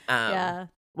 Yeah.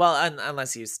 Well,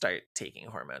 unless you start taking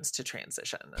hormones to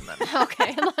transition, and then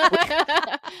Okay.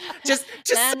 just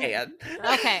Then- saying.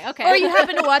 Okay, okay. Or you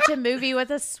happen to watch a movie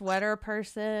with a sweater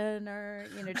person, or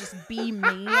you know, just be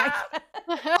me.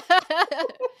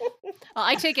 Well,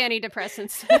 I take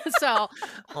antidepressants, so.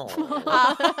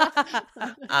 Aw.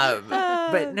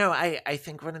 Uh, But no, I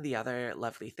think one of the other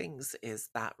lovely things is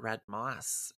that red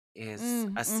moss is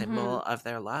a symbol of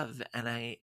their love,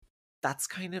 and that's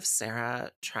kind of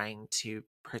Sarah trying to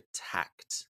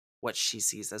protect what she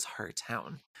sees as her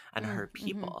town and her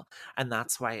people, and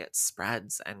that's why it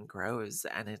spreads and grows,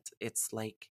 and it's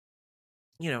like,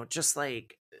 you know, just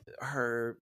like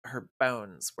her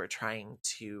bones were trying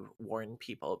to warn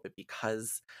people, but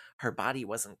because her body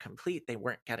wasn't complete, they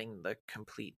weren't getting the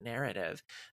complete narrative.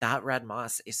 That red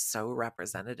moss is so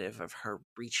representative of her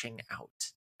reaching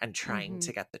out and trying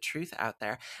to get the truth out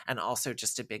there, and also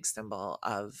just a big symbol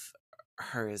of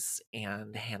hers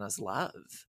and Hannah's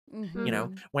love. You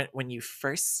know, when you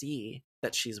first see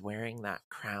that she's wearing that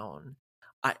crown,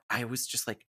 I was just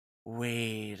like,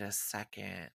 wait a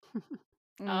second.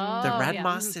 Mm. The Oh, red yeah.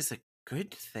 moss is a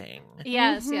good thing.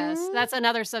 Yes, yes. Mhm. That's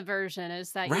another subversion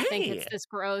is that you think it's Right. this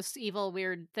gross, evil,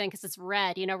 weird thing because it's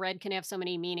red. Red can have so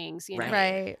many meanings, Right.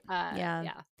 Right. Yeah.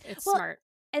 Yeah, it's Well, smart.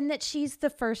 and that she's the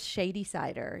first shady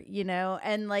sider,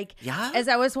 and like Yeah. as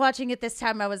I was watching it this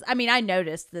time, I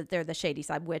noticed that they're the shady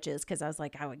side witches because I was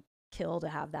like, I would kill to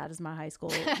have that as my high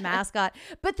school mascot.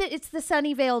 But it's the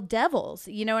Sunnyvale Devils,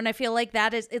 and I feel like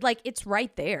that is it's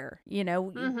right there,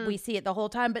 Mhm. we see it the whole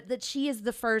time. But that she is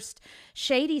the first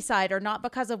shady sider, not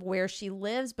because of where she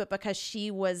lives, but because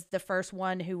she was the first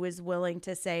one who was willing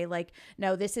to say, like,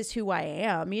 no, this is who I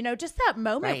am. Just that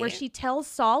moment where Right. she tells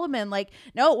Solomon, like,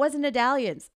 no, it wasn't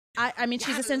Medallions. I mean,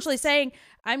 she's essentially Yes. saying,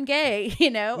 I'm gay,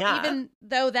 Yeah. even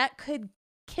though that could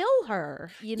kill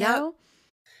her, Yeah.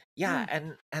 Yeah,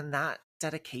 Mm. and that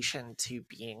dedication to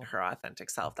being her authentic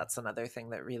self, that's another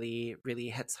thing that really, really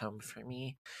hits home for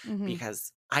me Mm-hmm.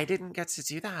 because I didn't get to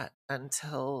do that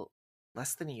until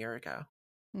less than a year ago.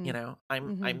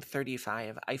 Mm-hmm. I'm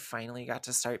 35. I finally got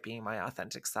to start being my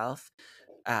authentic self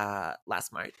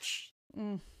last March.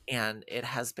 Mm. And it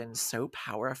has been so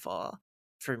powerful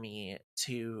for me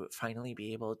to finally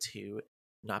be able to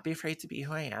not be afraid to be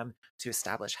who I am, to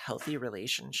establish healthy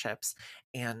relationships,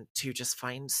 and to just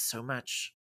find so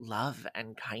much love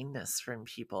and kindness from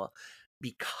people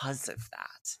because of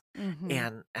that.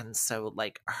 Mm-hmm. And so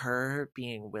like her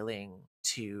being willing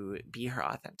to be her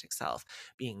authentic self,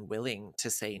 being willing to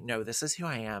say, no, this is who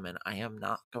I am and I am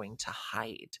not going to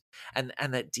hide. And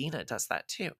that Dina does that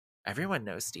too. Everyone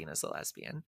knows Dina's a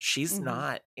lesbian. She's Mm-hmm.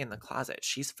 not in the closet.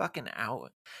 She's fucking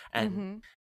out. And Mm-hmm.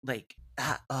 like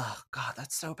that, oh God,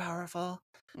 that's so powerful.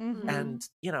 Mm-hmm. And,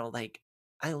 like,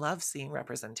 I love seeing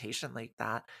representation like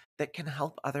that that can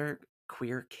help other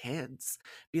queer kids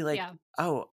be like, Yeah.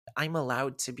 oh, I'm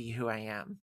allowed to be who I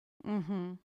am.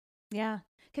 Mm-hmm. Yeah.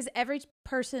 Because every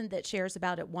person that shares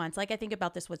about it once, like I think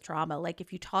about this with trauma, like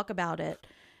if you talk about it,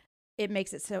 it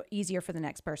makes it so easier for the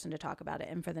next person to talk about it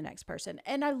and for the next person.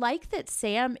 And I like that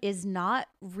Sam is not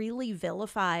really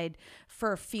vilified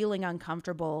for feeling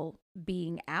uncomfortable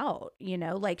being out,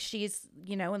 like she's,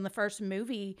 in the first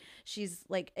movie, she's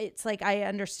like, it's like, I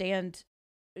understand,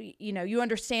 you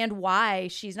understand why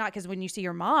she's not, because when you see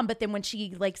your mom, but then when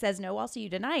she like says, no, I'll see you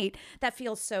tonight, that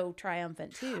feels so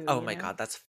triumphant too. Oh my God,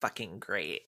 that's fucking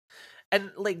great.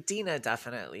 And like Dina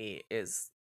definitely is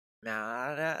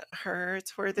mad at her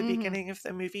toward the Mm-hmm. beginning of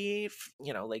the movie.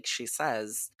 Like she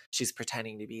says, she's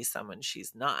pretending to be someone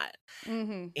she's not.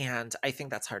 Mm-hmm. And I think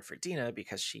that's hard for Dina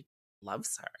because she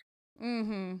loves her.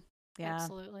 Mm-hmm. Yeah.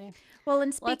 Absolutely. Well,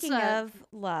 and Let's, speaking of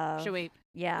love, Should we?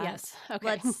 yeah. Yes.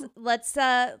 Okay. Let's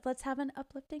have an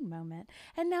uplifting moment.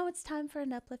 And now it's time for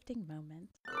an uplifting moment.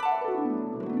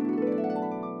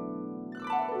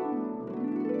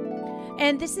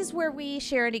 And this is where we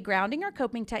share any grounding or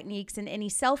coping techniques and any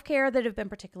self-care that have been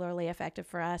particularly effective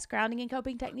for us. Grounding and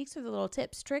coping techniques are the little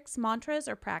tips, tricks, mantras,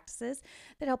 or practices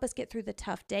that help us get through the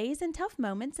tough days and tough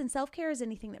moments. And self-care is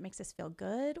anything that makes us feel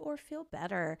good or feel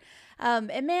better.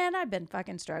 And man, I've been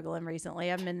fucking struggling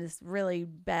recently. I'm in this really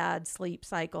bad sleep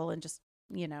cycle and just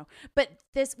but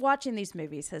watching these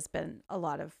movies has been a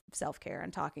lot of self-care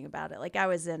and talking about it. Like I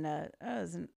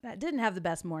didn't have the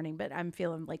best morning, but I'm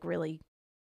feeling like really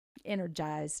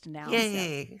energized now.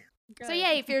 Yay. So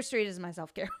yay, Fear Street is my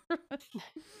self-care.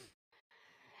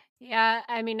 Yeah,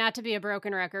 I mean, not to be a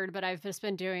broken record, but I've just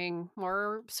been doing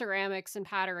more ceramics and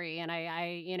pottery, and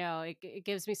it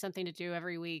gives me something to do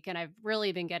every week, and I've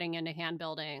really been getting into hand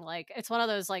building. Like, it's one of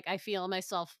those, like, I feel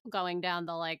myself going down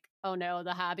the, like, oh no,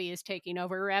 the hobby is taking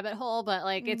over rabbit hole, but,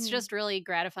 like, it's just really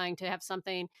gratifying to have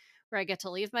something where I get to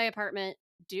leave my apartment,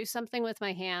 do something with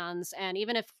my hands, and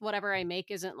even if whatever I make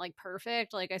isn't, like,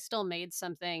 perfect, like, I still made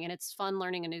something, and it's fun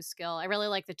learning a new skill. I really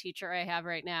like the teacher I have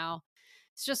right now.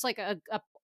 It's just like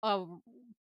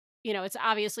it's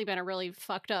obviously been a really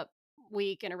fucked up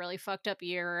week and a really fucked up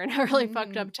year and a really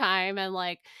fucked up time. And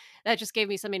like, that just gave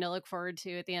me something to look forward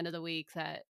to at the end of the week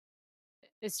that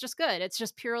it's just good. It's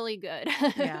just purely good.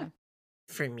 Yeah.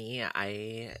 For me,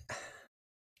 I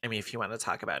mean, if you want to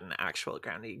talk about an actual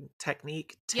grounding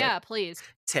technique, Yeah, please.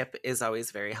 tip is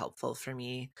always very helpful for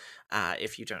me.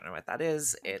 If you don't know what that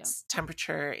is, it's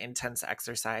temperature, intense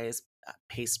exercise,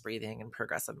 paced breathing, and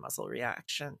progressive muscle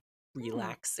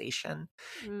relaxation.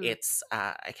 It's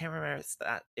I can't remember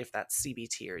if that's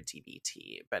CBT or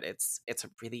DBT, but it's a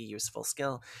really useful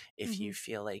skill if you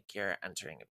feel like you're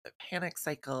entering a panic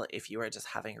cycle, if you are just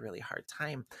having a really hard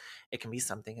time. It can be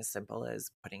something as simple as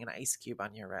putting an ice cube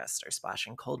on your wrist or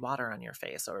splashing cold water on your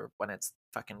face, or when it's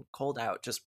fucking cold out,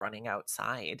 just running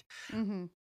outside. Mm-hmm.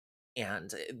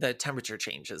 and the temperature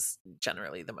change is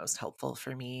generally the most helpful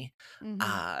for me.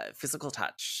 Physical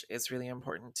touch is really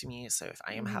important to me. So if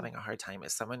I am having a hard time,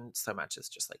 if someone so much as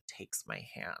just like takes my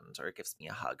hand or gives me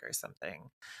a hug or something,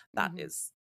 that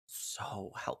is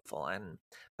so helpful. And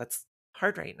that's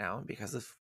hard right now because of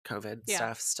COVID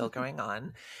stuff still going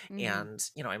on. And,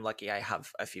 you know, I'm lucky I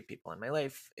have a few people in my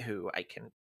life who I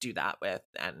can do that with,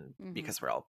 and because we're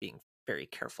all being very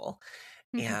careful.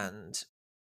 And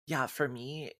yeah, for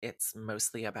me, it's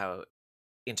mostly about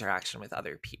interaction with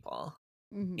other people.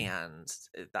 And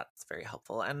that's very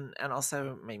helpful. And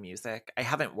also my music. I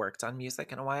haven't worked on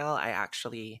music in a while. I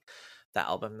actually, the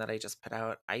album that I just put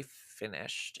out, I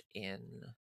finished in,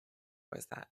 what was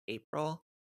that, April?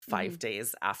 5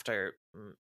 days after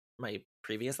my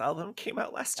previous album came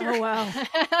out last year. Oh, wow.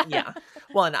 Yeah.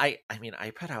 Well, and I mean,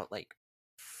 I put out like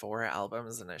 4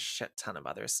 albums and a shit ton of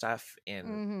other stuff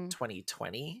in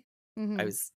 2020. I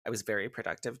was very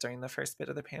productive during the first bit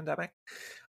of the pandemic.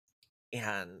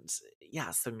 And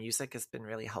yeah, so music has been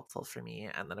really helpful for me.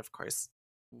 And then of course,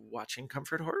 watching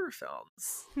comfort horror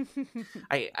films.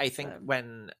 I think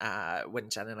when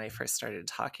Jen and I first started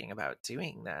talking about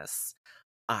doing this,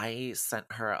 I sent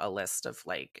her a list of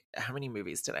like, how many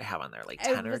movies did I have on there? Like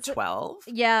 10 or 12?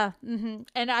 Yeah.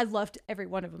 And I loved every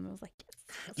one of them. I was like, yes.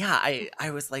 Yeah,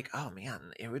 I was like, oh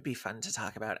man, it would be fun to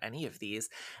talk about any of these.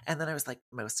 And then I was like,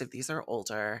 most of these are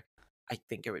older. I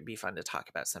think it would be fun to talk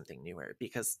about something newer,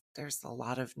 because there's a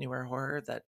lot of newer horror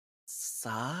that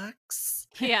sucks.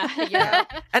 Yeah.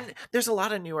 And there's a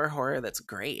lot of newer horror that's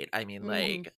great. I mean,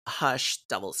 like Hush,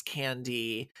 Devil's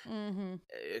Candy,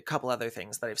 a couple other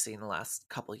things that I've seen in the last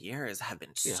couple years have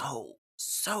been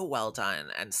so well done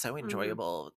and so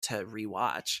enjoyable to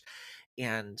rewatch.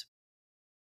 And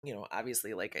you know,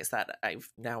 obviously, like I said, I've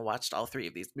now watched all 3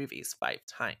 of these movies 5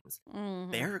 times.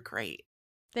 They're great.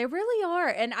 They really are.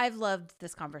 And I've loved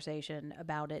this conversation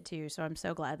about it too. So I'm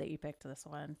so glad that you picked this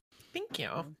one. Thank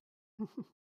you.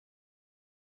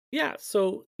 Yeah,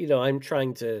 so, you know, I'm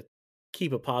trying to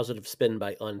keep a positive spin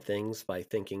on things by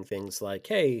thinking things like,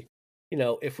 hey, you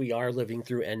know, if we are living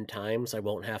through end times, I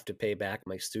won't have to pay back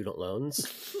my student loans.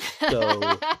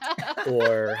 So,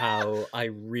 or how I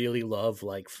really love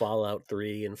like Fallout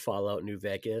 3 and Fallout New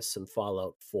Vegas and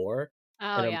Fallout 4.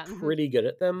 And I'm pretty good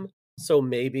at them. So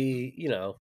maybe, you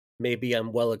know, maybe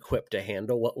I'm well equipped to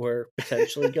handle what we're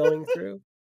potentially going through.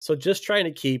 So just trying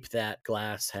to keep that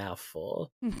glass half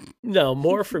full. No,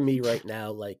 more for me right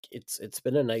now, like it's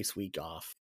been a nice week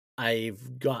off.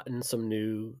 I've gotten some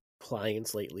new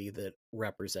clients lately that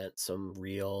represent some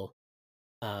real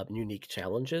unique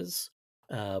challenges.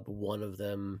 One of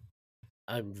them,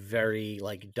 I'm very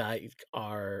like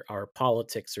our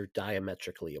politics are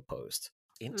diametrically opposed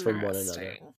from one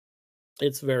another.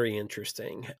 It's very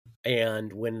interesting.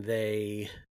 And when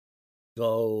they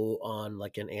go on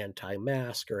like an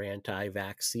anti-mask or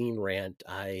anti-vaccine rant,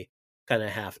 I kind of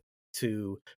have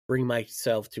to bring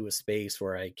myself to a space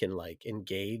where I can like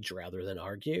engage rather than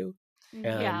argue,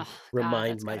 and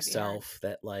remind myself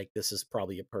that like this is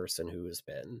probably a person who has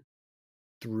been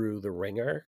through the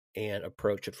ringer, and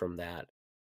approach it from that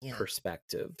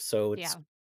perspective. So it's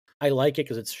I like it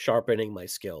because it's sharpening my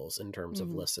skills in terms of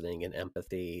listening and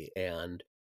empathy, and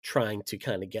trying to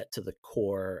kind of get to the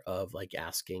core of like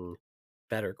asking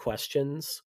better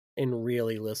questions and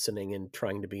really listening and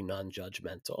trying to be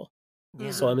non-judgmental.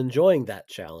 So I'm enjoying that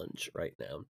challenge right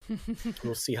now.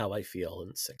 We'll see how I feel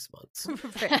in 6 months.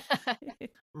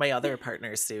 My other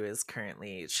partner, Sue, is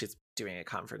currently, she's doing a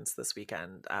conference this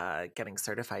weekend, getting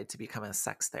certified to become a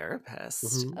sex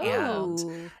therapist.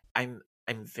 And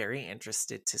I'm very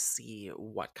interested to see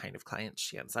what kind of clients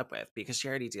she ends up with, because she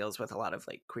already deals with a lot of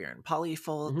like queer and poly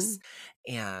folks.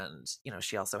 And, you know,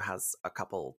 she also has a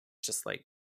couple just like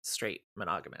straight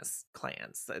monogamous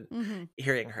clients, and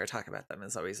hearing her talk about them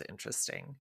is always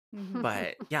interesting.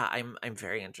 But yeah, I'm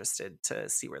very interested to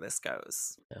see where this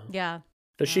goes. Yeah.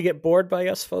 Does she get bored by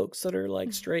us folks that are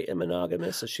like straight and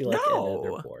monogamous? Is she like,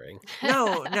 they're boring?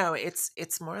 No,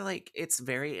 it's more like it's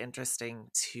very interesting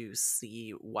to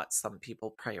see what some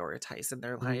people prioritize in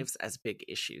their lives as big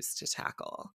issues to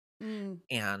tackle.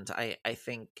 And I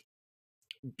think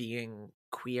being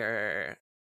queer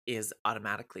is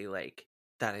automatically like,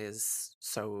 that is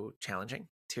so challenging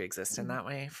to exist in that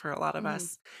way for a lot of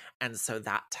us. And so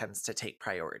that tends to take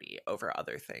priority over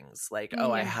other things like,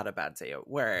 oh, I had a bad day at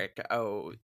work.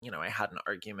 Oh, you know, I had an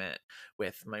argument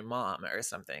with my mom or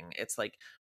something. It's like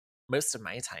most of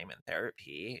my time in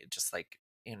therapy, just like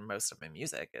in most of my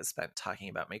music, is spent talking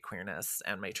about my queerness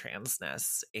and my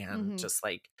transness, and just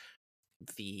like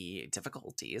the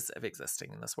difficulties of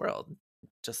existing in this world,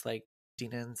 just like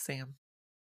Dina and Sam.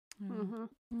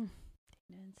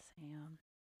 And Sam.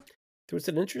 There was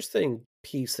an interesting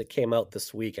piece that came out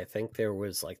this week. I think there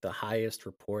was like the highest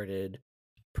reported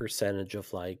percentage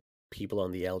of like people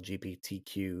on the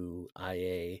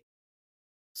LGBTQIA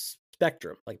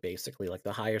spectrum, like basically like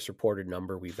the highest reported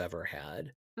number we've ever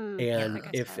had. Yeah, I And think I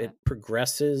if saw it that.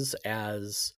 progresses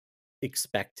as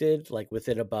expected, like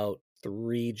within about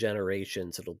 3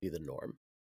 generations, it'll be the norm.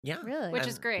 Yeah. Really? Which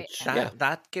is And great.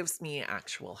 that gives me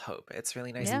actual hope. It's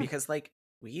really nice Yeah. because like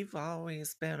we've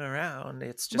always been around.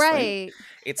 It's just like Right.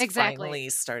 it's Exactly. finally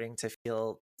starting to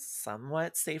feel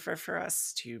somewhat safer for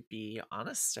us to be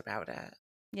honest about it.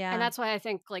 Yeah. And that's why I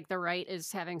think like the right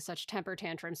is having such temper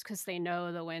tantrums because they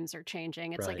know the winds are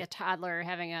changing. It's like Right. a toddler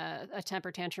having a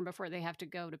temper tantrum before they have to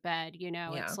go to bed. You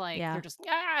know, Yeah. it's like Yeah. they're just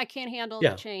I can't handle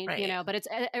Yeah. the change. Right. You know, but it's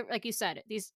like you said,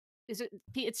 it's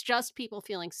just people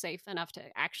feeling safe enough to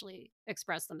actually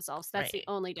express themselves. That's the Right.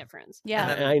 only difference. Yeah.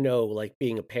 And And then I know, like,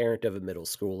 being a parent of a middle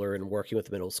schooler and working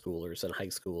with middle schoolers and high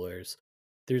schoolers,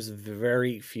 there's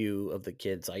very few of the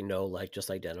kids I know, like, just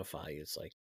identify as,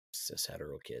 like, cis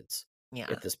hetero kids yeah.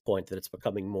 at this point, that it's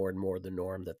becoming more and more the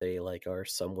norm that they, like, are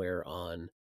somewhere on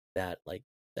that, like,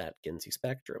 that Kinsey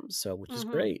spectrum. So, which is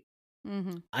Mhm. great.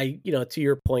 Mm-hmm. To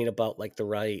your point about, like, the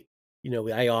right,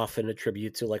 I often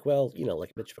attribute to, like, well,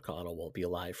 like, Mitch McConnell won't be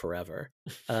alive forever.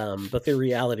 But the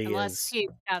reality Unless is he's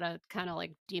got a kind of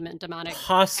like demonic act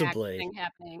possibly, thing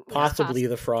happening. Yeah, possibly the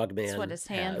That's Frogman what his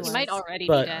hand has. He might was. already be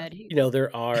But, dead.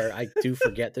 I do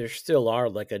forget there still are,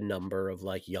 like, a number of,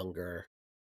 like, younger,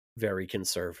 very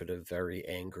conservative, very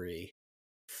angry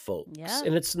folks. Yeah.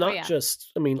 And it's not yeah.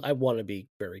 just, I want to be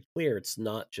very clear, it's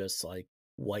not just, like,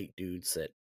 white dudes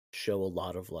that show a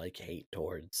lot of, like, hate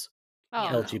towards Oh,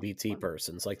 Yeah. no. LGBT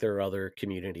persons. Like, there are other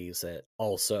communities that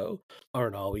also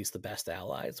aren't always the best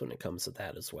allies when it comes to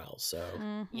that as well. So,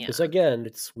 Mhm. Yeah. because again,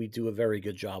 we do a very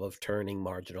good job of turning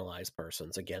marginalized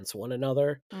persons against one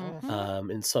another,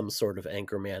 Mhm. in some sort of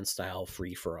Anchorman style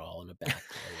free for all in a back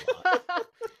lot.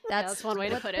 That's one way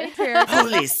to what put it. patriarchy-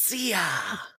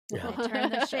 Policia. Yeah. They turn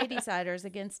the shady siders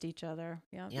against each other.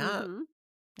 Yep. Yeah. Mhm.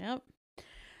 Yep.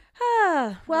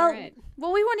 All Well, right.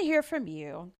 we want to hear from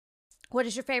you. What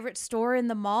is your favorite store in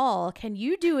the mall? Can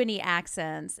you do any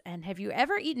accents? And have you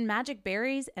ever eaten magic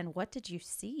berries? And what did you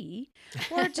see?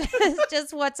 Or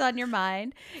just what's on your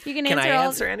mind? You can Can I answer all.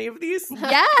 answer any of these?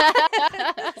 Yeah.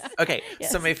 Okay, so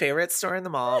Yes. my favorite store in the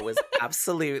mall was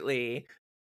absolutely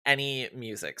any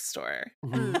music store.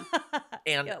 Mhm.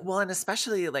 And Yep. well, and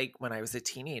especially like when I was a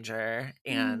teenager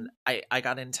and Mhm. I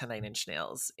got into Nine Inch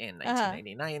Nails in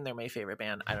 1999. They're my favorite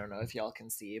band. I don't know if y'all can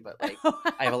see, but like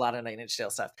I have a lot of Nine Inch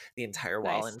Nails stuff. The entire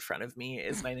wall Nice. in front of me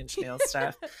is Nine Inch Nails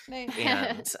stuff. Nice.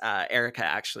 And Erica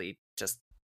actually just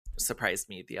surprised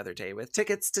me the other day with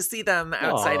tickets to see them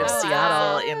outside of Aw.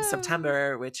 Seattle in Awesome.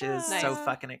 September, which is so Nice.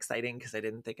 fucking exciting because I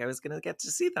didn't think I was going to get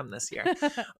to see them this year.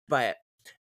 But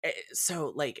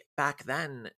so like back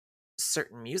then,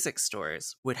 certain music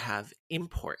stores would have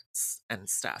imports and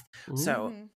stuff. So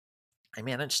Mhm. I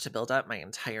managed to build up my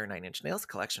entire Nine Inch Nails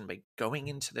collection by going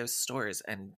into those stores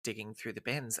and digging through the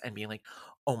bins and being like,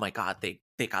 oh my God, they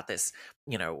got this,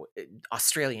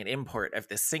 Australian import of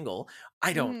this single.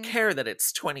 I don't Mhm. care that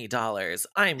it's $20.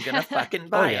 I'm gonna fucking Oh,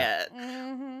 buy yeah. it.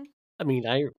 Mhm.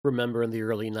 I remember in the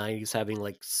early 90s having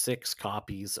like 6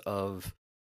 copies of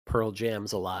Pearl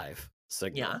Jam's Alive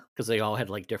single, Yeah. because they all had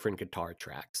like different guitar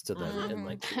tracks to them. And Mhm.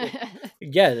 like,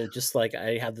 again, it just like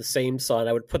I had the same song.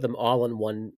 I would put them all in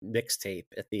one mixtape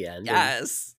at the end.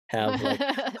 Yes. And have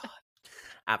like,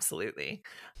 Absolutely.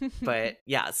 But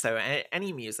yeah, so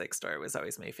any music store was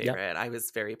always my favorite. I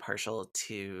was very partial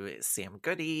to Sam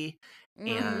Goody,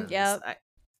 and Yep.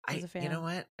 I Was a you know fan.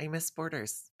 what? I miss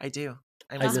Borders. I do.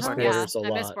 I I miss miss Borders. Borders a I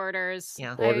miss lot. Borders.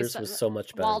 Yeah. Borders was so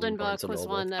much better Walden than Barnes Book and was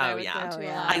Noble. one that I Oh, would yeah. go to Oh, a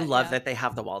yeah. lot. I love yeah. that they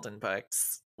have the Walden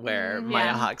books where Mhm. Maya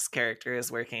Yeah. Hawke's character is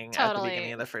working at the Totally.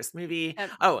 beginning of the first movie. That-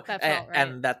 Oh, that felt right.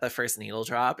 and that the first needle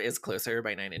drop is Closer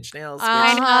by Nine Inch Nails. Which,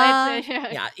 I know. Uh-huh.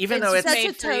 It's, yeah, even It's though it's such a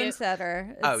made for you. tone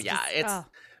setter. Oh It's yeah, just- it's oh.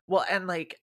 well, and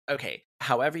like, okay,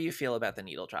 however you feel about the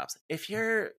needle drops, if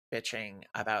you're bitching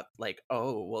about like,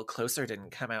 oh, well, Closer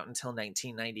didn't come out until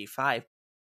 1995,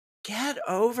 get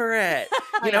over it.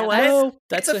 Oh, You know yeah, what? No,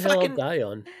 that's It's a a hill I'll fucking- die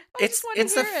on. I just wanna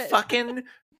It's a hear it. fucking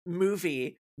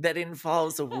movie that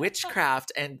involves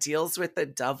witchcraft and deals with the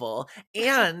devil,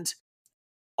 and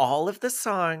all of the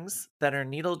songs that are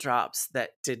needle drops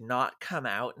that did not come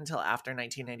out until after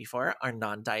 1994 are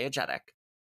non-diegetic.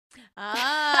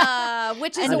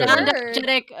 Which is And a the word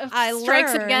energetic I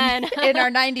strikes learned again. in our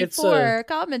 94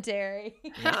 commentary.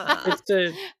 Yeah.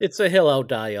 It's a hill I'll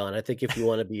die on. I think if you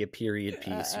want to be a period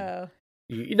piece, Uh-oh.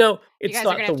 You know, You it's guys are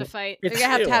not gonna the have to fight. You're gonna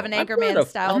have to have an I'm Anchorman not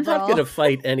style I'm not brawl. gonna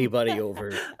fight anybody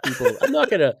over people. I'm not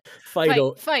gonna fight.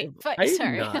 Fight. I'm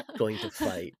Sorry. not going to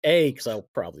fight. Because I'll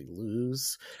probably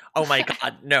lose. Oh my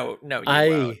god, no, you won't.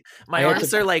 I My had arms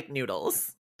to- are like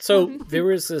noodles. So there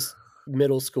was this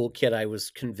middle school kid I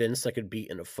was convinced I could beat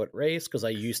in a foot race because I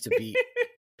used to beat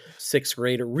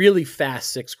really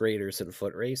fast sixth graders in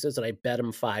foot races, and I bet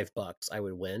him $5 I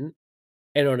would win.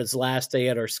 And on his last day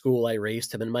at our school, I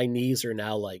raced him, and my knees are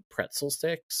now like pretzel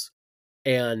sticks,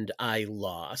 and I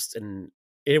lost. And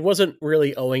it wasn't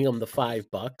really owing him the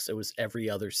 $5; it was every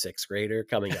other sixth grader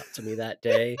coming up to me that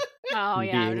day, Oh and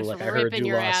yeah, being just like, "I heard ripping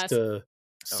you your lost ass. to Oh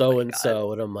so my and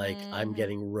so," and I'm like, "I'm Mhm.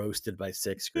 getting roasted by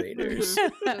sixth graders."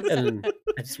 Mm-hmm. And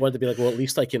I just wanted to be like, well, at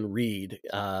least I can read.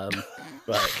 But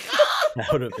that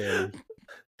would have been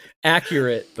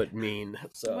accurate but mean.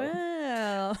 So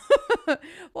Wow.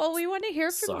 Well, we want to hear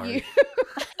from Sorry. you.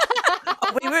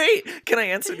 Oh, wait. Can I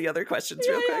answer the other questions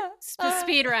real quick?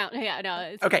 Speed round. Yeah, no.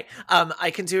 It's, Okay.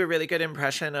 I can do a really good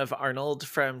impression of Arnold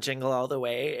from Jingle All the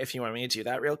Way if you want me to do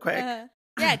that real quick.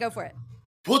 Yeah, go for it.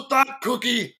 Put that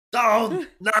cookie down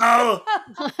now.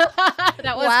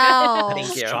 that was Wow. good.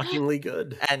 Thank you. shockingly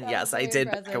good. And That yes, was I very did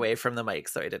back impressive. away from the mic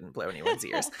so I didn't blow anyone's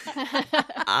ears. Spoken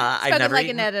I've never like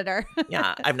eaten, an editor.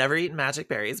 yeah, I've never eaten magic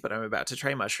berries, but I'm about to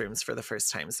try mushrooms for the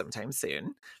first time sometime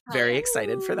soon. Very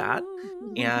excited for that.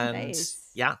 Ooh, And nice.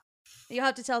 yeah. You'll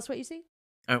have to tell us what you see.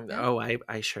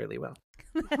 I surely will.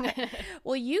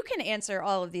 Well, you can answer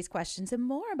all of these questions and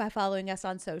more by following us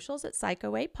on socials at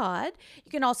Psycho8Pod.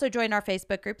 You can also join our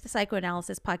Facebook group, the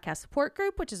Psychoanalysis Podcast Support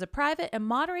Group, which is a private and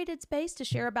moderated space to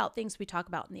share about things we talk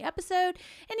about in the episode,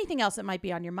 anything else that might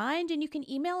be on your mind. And you can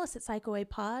email us at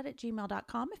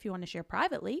psycho8pod@gmail.com if you want to share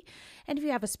privately. And if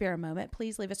you have a spare moment,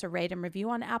 please leave us a rate and review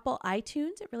on Apple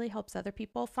iTunes. It really helps other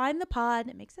people find the pod.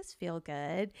 It makes us feel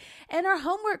good. And our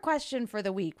homework question for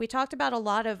the week, we talked about a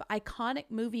lot of iconic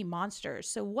movie monsters.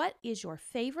 So what is your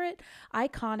favorite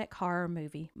iconic horror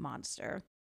movie monster?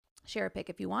 Share a pic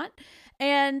if you want.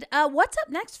 And what's up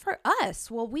next for us?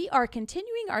 Well, we are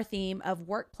continuing our theme of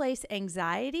workplace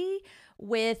anxiety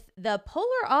with the polar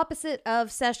opposite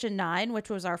of Session 9, which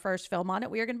was our first film on it.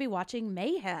 We are going to be watching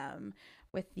Mayhem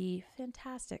with the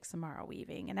fantastic Samara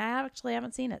Weaving. And I actually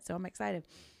haven't seen it, so I'm excited.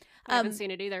 I haven't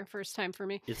seen it either. First time for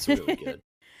me. It's really good.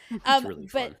 It's really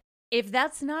fun. But if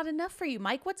that's not enough for you,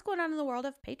 Mike, what's going on in the world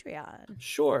of Patreon?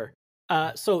 Sure.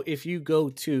 So if you go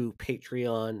to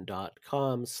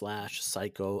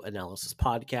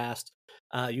patreon.com/psychoanalysispodcast,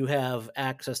 you have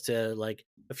access to like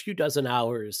a few dozen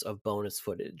hours of bonus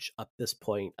footage up this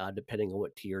point, depending on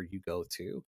what tier you go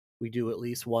to. We do at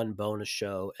least one bonus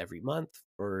show every month.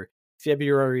 For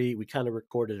February, we kind of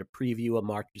recorded a preview of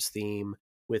March's theme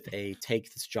with a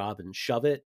Take This Job and Shove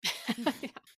It.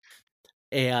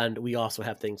 And we also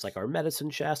have things like our medicine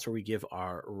chest where we give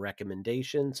our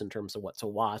recommendations in terms of what to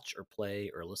watch or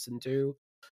play or listen to.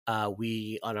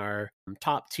 We, on our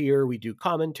top tier, we do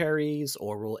commentaries,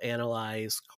 or we'll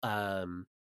analyze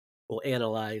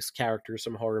characters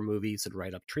from horror movies and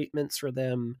write up treatments for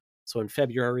them. So in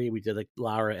February,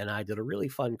 Laura and I did a really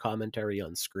fun commentary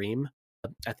on Scream.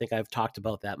 I think I've talked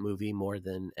about that movie more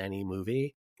than any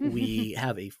movie. We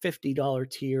have a $50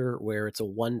 tier where it's a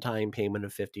one-time payment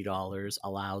of $50,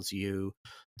 allows you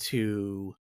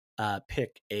to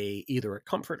pick either a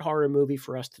comfort horror movie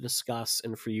for us to discuss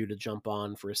and for you to jump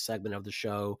on for a segment of the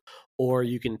show, or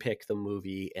you can pick the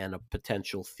movie and a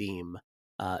potential theme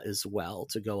as well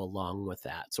to go along with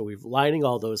that. So we're lining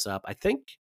all those up. I think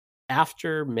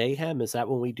after Mayhem, is that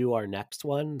when we do our next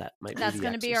one? That might That's be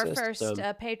going to be our Exorcist.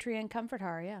 first Patreon comfort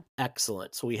horror, yeah.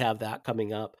 Excellent. So we have that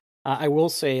coming up. I will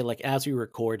say, like, as we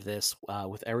record this,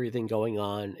 with everything going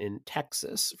on in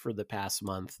Texas for the past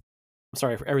month,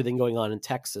 for everything going on in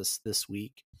Texas this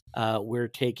week, we're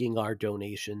taking our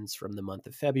donations from the month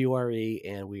of February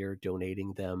and we are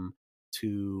donating them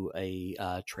to a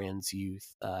trans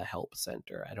youth help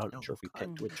center. I don't know if we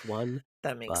picked which one.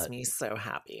 That makes me so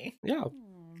happy. Yeah.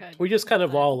 Good. We just kind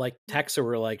of Glad. all like texted.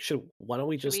 We're like, why don't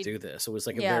we just we- do this? It was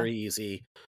like a Yeah. very easy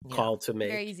call to make.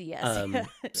 Very easy, yes. Yeah.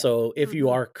 So if you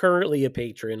Mhm. are currently a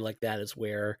patron, like that is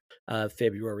where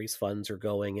February's funds are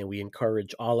going, and we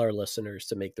encourage all our listeners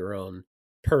to make their own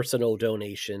personal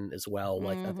donation as well.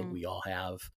 Like I think Mhm. we all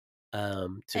have. To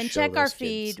And show check our those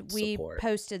kids feed. We support.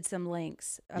 posted some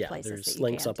links of places There's that you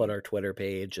links can up on to. our Twitter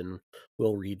page, and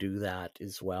we'll redo that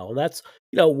as well. And that's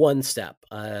one step.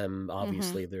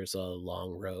 Obviously, there's a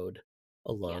long road,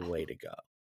 a long way to go.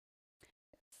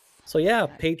 So yeah,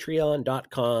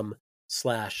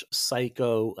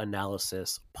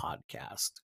 patreon.com/psychoanalysis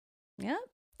podcast. Yeah.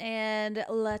 And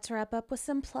let's wrap up with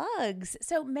some plugs.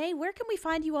 So, May, where can we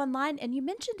find you online? And you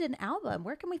mentioned an album.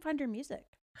 Where can we find your music?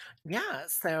 Yeah,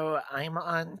 so I'm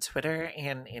on Twitter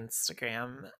and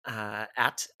Instagram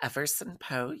at Everson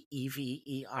Poe,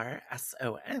 EversonPoe.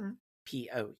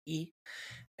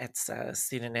 It's a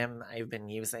pseudonym I've been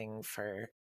using for,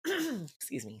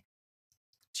 excuse me,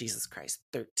 Jesus Christ,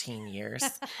 13 years.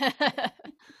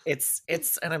 It's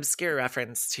an obscure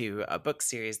reference to a book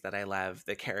series that I love.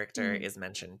 The character is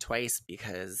mentioned twice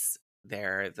because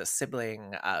they're the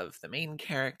sibling of the main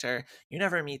character. You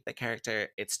never meet the character.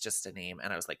 It's just a name.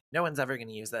 And I was like, no one's ever going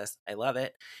to use this. I love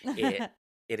it. It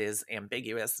is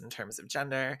ambiguous in terms of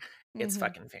gender. It's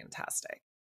fucking fantastic.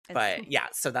 But yeah,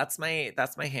 so that's my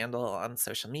handle on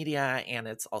social media, and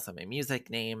it's also my music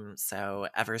name. So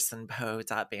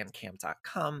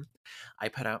eversonpoe.bandcamp.com. I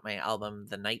put out my album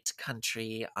The Night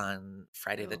Country on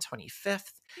Friday the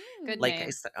 25th. Good like name. I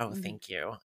said, thank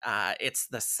you. It's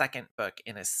the second book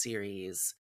in a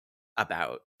series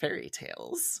about fairy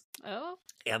tales. Oh.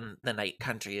 And The Night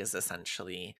Country is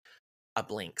essentially a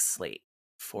blank slate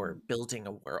for building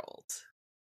a world.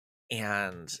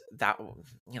 And that,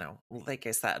 like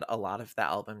I said, a lot of the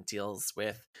album deals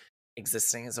with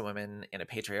existing as a woman in a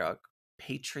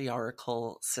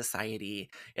patriarchal society.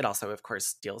 It also, of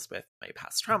course, deals with my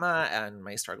past trauma and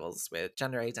my struggles with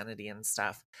gender identity and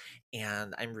stuff.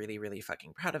 And I'm really, really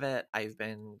fucking proud of it. I've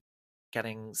been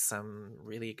getting some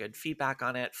really good feedback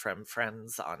on it from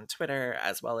friends on Twitter,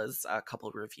 as well as a couple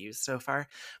reviews so far.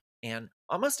 And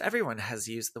almost everyone has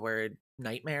used the word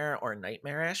nightmare or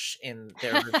nightmarish in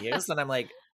their reviews. And I'm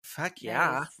like, fuck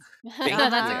yeah. Thank you.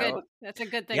 That's a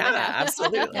good thing. Yeah, to have.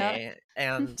 absolutely. Yeah.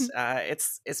 And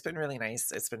it's been really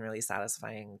nice. It's been really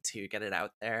satisfying to get it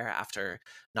out there after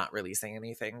not releasing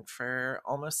anything for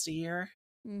almost a year.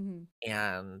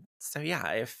 And so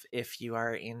yeah, if you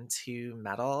are into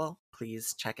metal,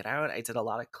 please check it out. I did a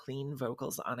lot of clean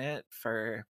vocals on it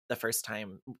for the first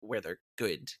time, where they're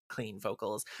good clean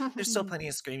vocals. There's still plenty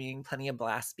of screaming, plenty of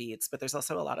blast beats, but there's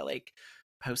also a lot of like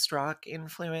post-rock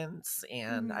influence,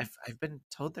 and I've been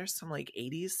told there's some like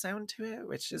 80s sound to it,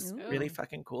 which is really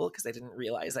fucking cool because I didn't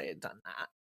realize I had done that.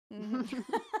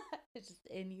 It's just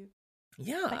in you.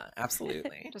 Yeah,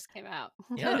 absolutely. Just came out.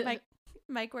 Yeah.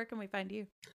 Mike, where can we find you?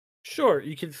 Sure,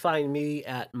 you can find me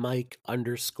at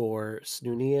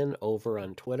Mike_Snoonian over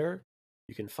on Twitter.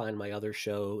 You can find my other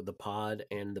show, The Pod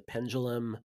and The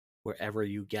Pendulum, wherever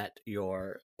you get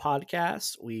your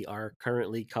podcasts. We are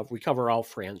currently we cover all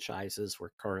franchises.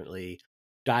 We're currently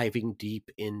diving deep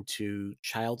into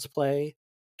Child's Play.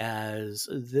 As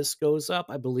this goes up,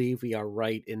 I believe we are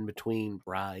right in between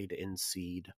Bride and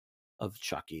Seed of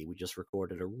Chucky. We just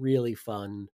recorded a really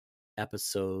fun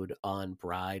episode on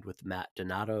Bride with Matt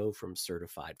Donato from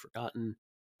Certified Forgotten.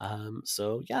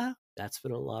 So yeah, that's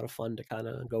been a lot of fun to kind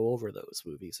of go over those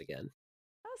movies again.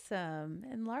 Awesome.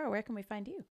 And Laura, where can we find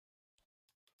you?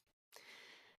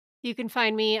 You can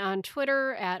find me on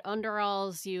Twitter at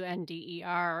Underalls,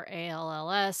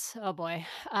 UNDERALLS. Oh boy.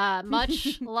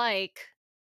 Much like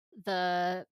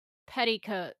the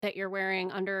petticoat that you're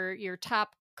wearing under your top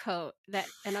coat,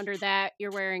 and under that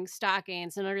you're wearing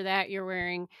stockings, and under that you're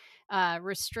wearing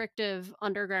restrictive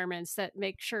undergarments that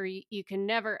make sure you can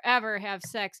never ever have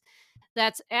sex.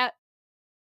 That's at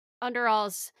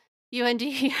Underalls,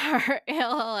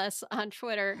 UNDERALLS on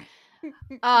Twitter.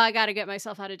 I gotta get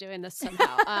myself out of doing this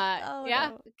somehow.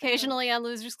 No. Occasionally on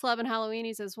Losers Club and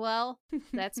Halloweenies as well.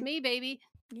 That's me, baby.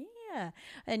 Yeah.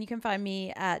 And you can find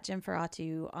me at Jim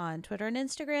Ferratu on Twitter and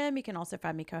Instagram. You can also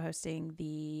find me co-hosting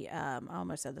the, I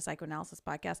almost said the Psychoanalysis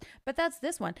podcast, but that's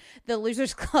this one, the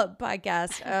Losers Club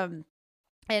podcast.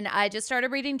 And I just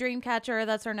started reading Dreamcatcher.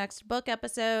 That's our next book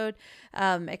episode.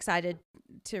 Excited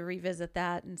to revisit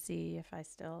that and see if I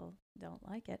still don't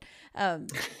like it.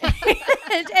 And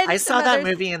I saw that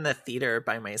movie in the theater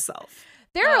by myself.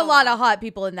 There are a lot of hot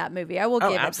people in that movie. I will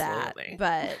give absolutely. it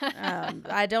that.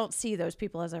 But I don't see those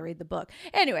people as I read the book.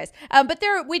 Anyways, but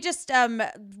we just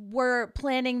we're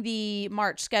planning the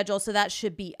March schedule, so that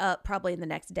should be up probably in the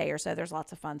next day or so. There's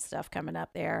lots of fun stuff coming up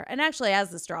there. And actually,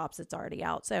 as this drops, it's already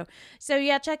out. So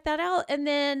yeah, check that out. And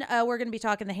then we're going to be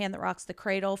talking The Hand That Rocks the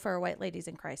Cradle for White Ladies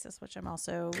in Crisis, which I'm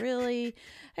also really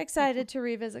excited to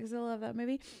revisit because I love that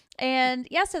movie. And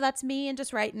yeah, so that's me and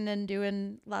just writing and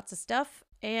doing lots of stuff.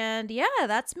 And yeah,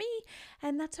 that's me.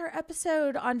 And that's our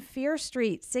episode on Fear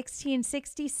Street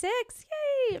 1666.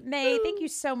 Yay! May, thank you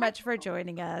so much for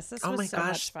joining us. This was so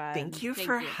much fun. Thank you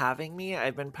for having me.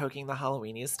 I've been poking the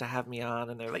Halloweenies to have me on,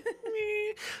 and they're like,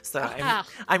 meh. So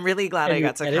I'm really glad I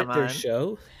got to come on. Their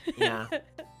show? Yeah.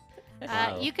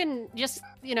 Wow. You can just,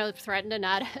 threaten to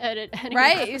not edit anything.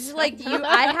 Right? It's like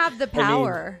I have the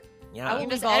power. Yeah. would You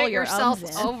just leave all edit your yourself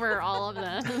ums in. over all of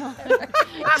them.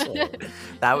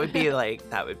 That would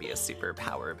be a super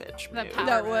power bitch The move. power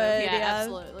That move. would, yeah, yeah.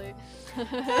 absolutely.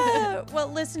 Well,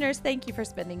 listeners, thank you for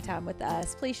spending time with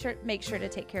us. Please make sure to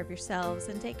take care of yourselves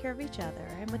and take care of each other.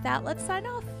 And with that, let's sign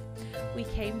off. We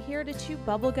came here to chew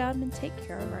bubblegum and take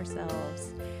care of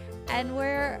ourselves. And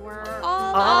we're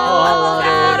all All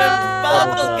out out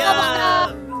of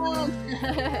of bubblegum.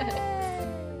 Bye.